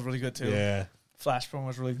 That one was really good too. Yeah. Flashpoint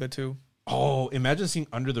was really good too. Oh, imagine seeing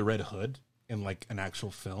Under the Red Hood in like an actual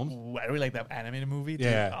film. Ooh, I really like that animated movie. Dude.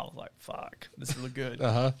 Yeah. I was like, fuck, this is really good.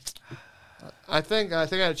 Uh-huh. I think I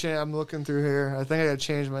gotta change. I'm looking through here. I think I gotta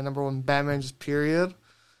change my number one Batman just period.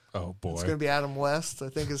 Oh boy. It's gonna be Adam West. I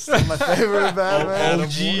think it's still my favorite Batman.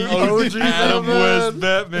 OG Adam West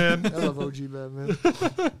Batman. I love OG Batman.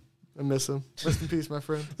 I miss him. Rest in peace, my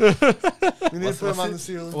friend. We need to put him on the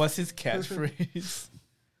ceiling. What's his catchphrase?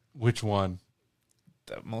 Which one?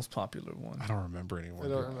 The most popular one. I don't remember anymore. I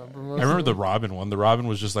don't remember. I remember the Robin one. The Robin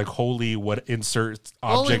was just like, holy, what insert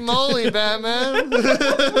Holy object. moly, Batman.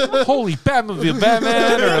 Holy Batmobile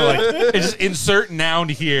Batman. Or like, it's just insert noun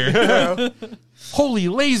here. Holy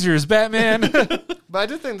lasers, Batman. But I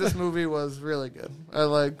did think this movie was really good.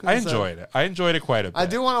 I enjoyed it. I enjoyed it quite a bit. I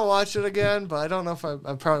do want to watch it again, but I don't know if I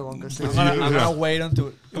probably won't go see it. I'm gonna wait until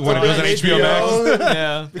it. When it goes on HBO Max.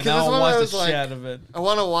 Yeah, Because now it's I'll one of watch the those, like, shit out of it. I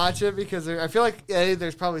want to watch it because I feel like A,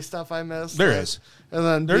 there's probably stuff I missed. There is. And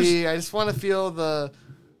then B, I just want to feel the...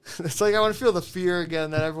 It's like I want to feel the fear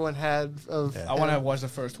again that everyone had of... I want to watch the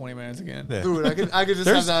first 20 minutes again. Yeah. Dude, I could just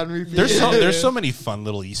have that on repeat. There's so many fun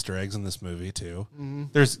little Easter eggs in this movie too. Mm-hmm.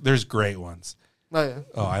 There's great ones. Oh, yeah.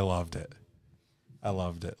 Oh, I loved it.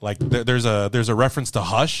 Like there's a reference to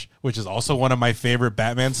Hush, which is also one of my favorite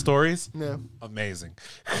Batman stories. Yeah. Amazing.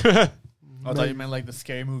 I thought you meant like the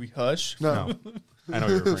scary movie Hush. No. No, I know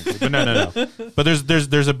you're referring to, but no. But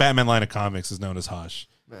there's a Batman line of comics is known as Hush,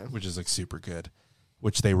 Yeah. which is like super good,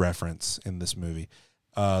 which they reference in this movie.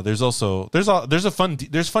 There's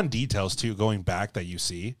fun details too going back that you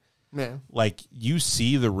see. Yeah. Like you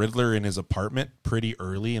see the Riddler in his apartment pretty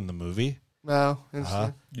early in the movie. No.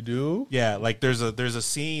 Interesting. You do? Yeah, like there's a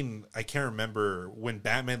scene I can't remember when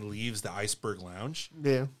Batman leaves the Iceberg Lounge,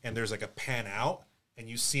 Yeah. and there's like a pan out, and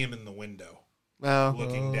you see him in the window No.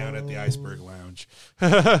 looking down at the Iceberg Lounge.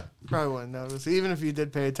 Probably wouldn't notice. Even if you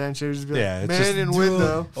did pay attention, you'd just be like, Yeah, it's man just- in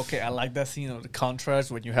window. Okay, I like that scene of the contrast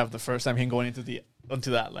when you have the first time him going into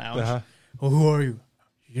that lounge. Uh-huh. Oh, who are you?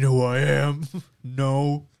 You know who I am.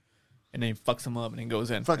 No. And then he fucks him up and then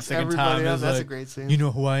goes in. The Fucks second everybody up. is That's a like, grein scene. You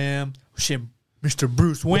know who I am? Shit, Mr.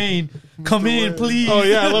 Bruce Wayne, come in, Wayne. please. Oh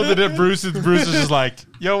yeah, I love that Bruce is just like,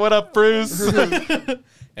 yo, what up, Bruce? And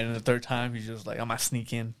then the third time, he's just like, I'm gonna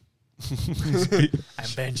sneak in. I'm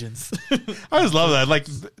vengeance. I always love that. Like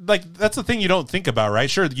that's the thing you don't think about, right?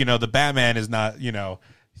 Sure, the Batman is not,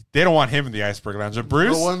 they don't want him in the Iceberg Lounge. But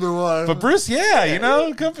Bruce, I wonder why. but Bruce, yeah,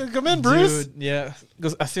 come in, Bruce. Dude, yeah.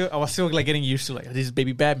 Because I was still like getting used to like this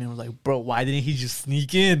baby Batman. I was like, bro, why didn't he just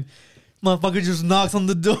sneak in? Motherfucker just knocks on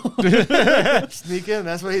the door. Sneak in.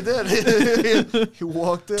 That's what he did. He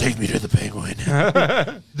walked in. Take me to the Penguin.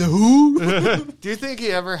 The who? Do you think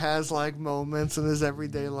he ever has like moments in his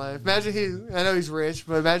everyday life? Imagine I know he's rich,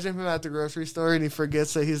 but imagine him at the grocery store and he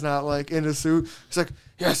forgets that he's not like in a suit. He's like,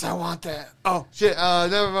 yes, I want that. Oh shit,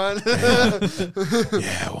 never mind.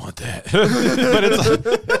 Yeah, I want that.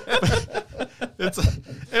 But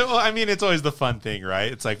it's always the fun thing,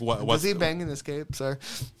 right? It's like what's Was he banging his cape? Sorry.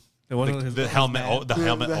 the helmet? The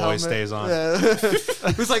helmet always stays on. Yeah.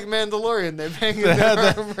 It was like Mandalorian. They bang in their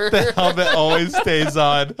armor. The helmet always stays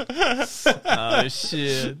on. Oh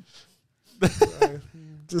shit.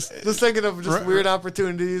 Just thinking of just weird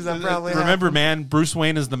opportunities that probably Remember, happened. man, Bruce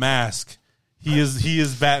Wayne is the mask. He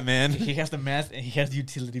is Batman. He has the mask and he has the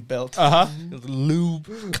utility belt. Uh-huh. Lube,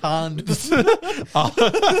 condoms.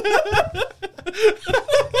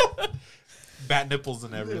 Bat nipples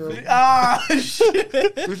and everything. Ah, shit.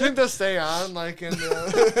 Do you think they'll stay on like in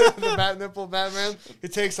the Bat Nipple Batman? He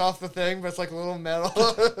takes off the thing, but it's like a little metal.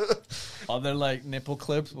 Are there like nipple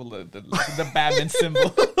clips with the Batman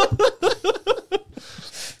symbol?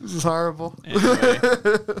 This is horrible. Anyway,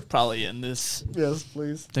 probably end this. Yes,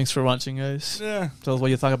 please. Thanks for watching, guys. Yeah. Tell us what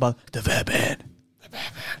you thought about the Batman.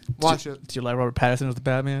 Watch it. Did you like Robert Pattinson as the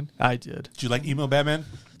Batman? I did. Did you like emo Batman?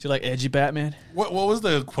 Did you like edgy Batman? What was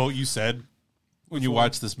the quote you said when you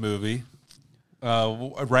watched this movie?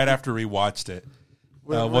 Right after we watched it,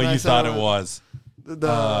 When what I you said, thought it was?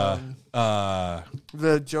 The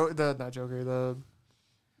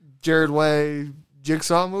Jared Way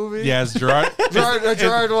Jigsaw movie. Yeah, it's Gerard.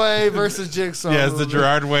 Gerard Way versus Jigsaw. Yeah, it's the movie.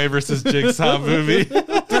 Gerard Way versus Jigsaw movie.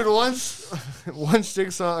 Dude, once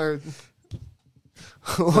Jigsaw or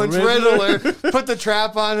once Riddler put the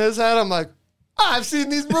trap on his head, I'm like, I've seen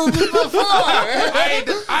these movies before.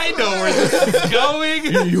 I know where this is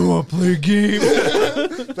going. You want to play a game?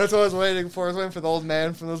 That's what I was waiting for. I was waiting for the old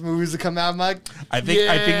man from those movies to come out. I'm like, I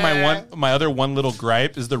think my other one little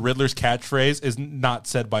gripe is the Riddler's catchphrase is not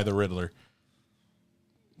said by the Riddler.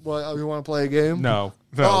 what? Oh, you want to play a game? No.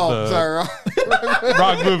 Sorry.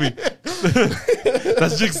 Wrong movie.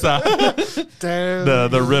 That's Jigsaw. Damn.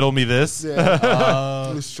 The riddle me this.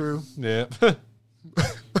 Yeah, it's true. Yeah.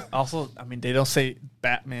 Also, I mean, they don't say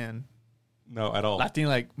Batman. No, at all. I think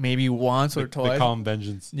like maybe once or They twice. call him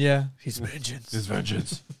Vengeance. Yeah, he's vengeance. His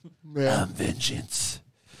vengeance. Yeah. Vengeance.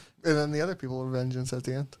 And then the other people are vengeance at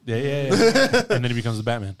the end. Yeah. And then he becomes the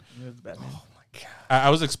Batman. Batman. I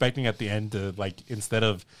was expecting at the end to, like, instead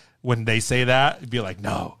of when they say that, it'd be like,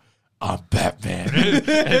 no, I'm Batman. And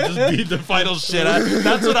just beat the final shit out.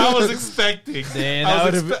 That's what I was expecting. Man,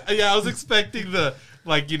 I was expecting the,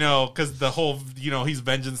 like, you know, because the whole, you know, he's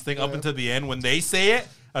vengeance thing up until the end. When they say it,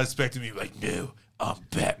 I was expecting me like, no, I'm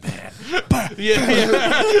Batman. My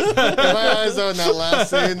eyes on that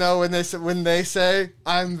last scene, though, when they say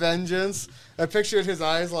I'm vengeance, I pictured his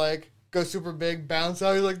eyes like go super big, bounce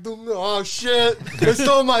out. He's like, oh shit, they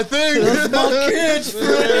stole my thing. That's my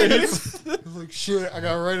kids. I was like, shit, I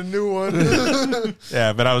gotta write a new one.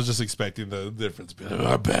 Yeah, but I was just expecting the difference. Be like,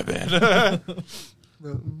 oh, I'm Batman. It's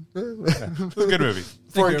a good movie.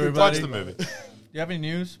 Thank you, everybody. Watch the movie. You have any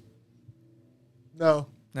news? No.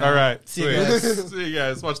 No. All right. See you guys. See you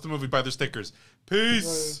guys. Watch the movie. Buy their stickers.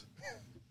 Peace.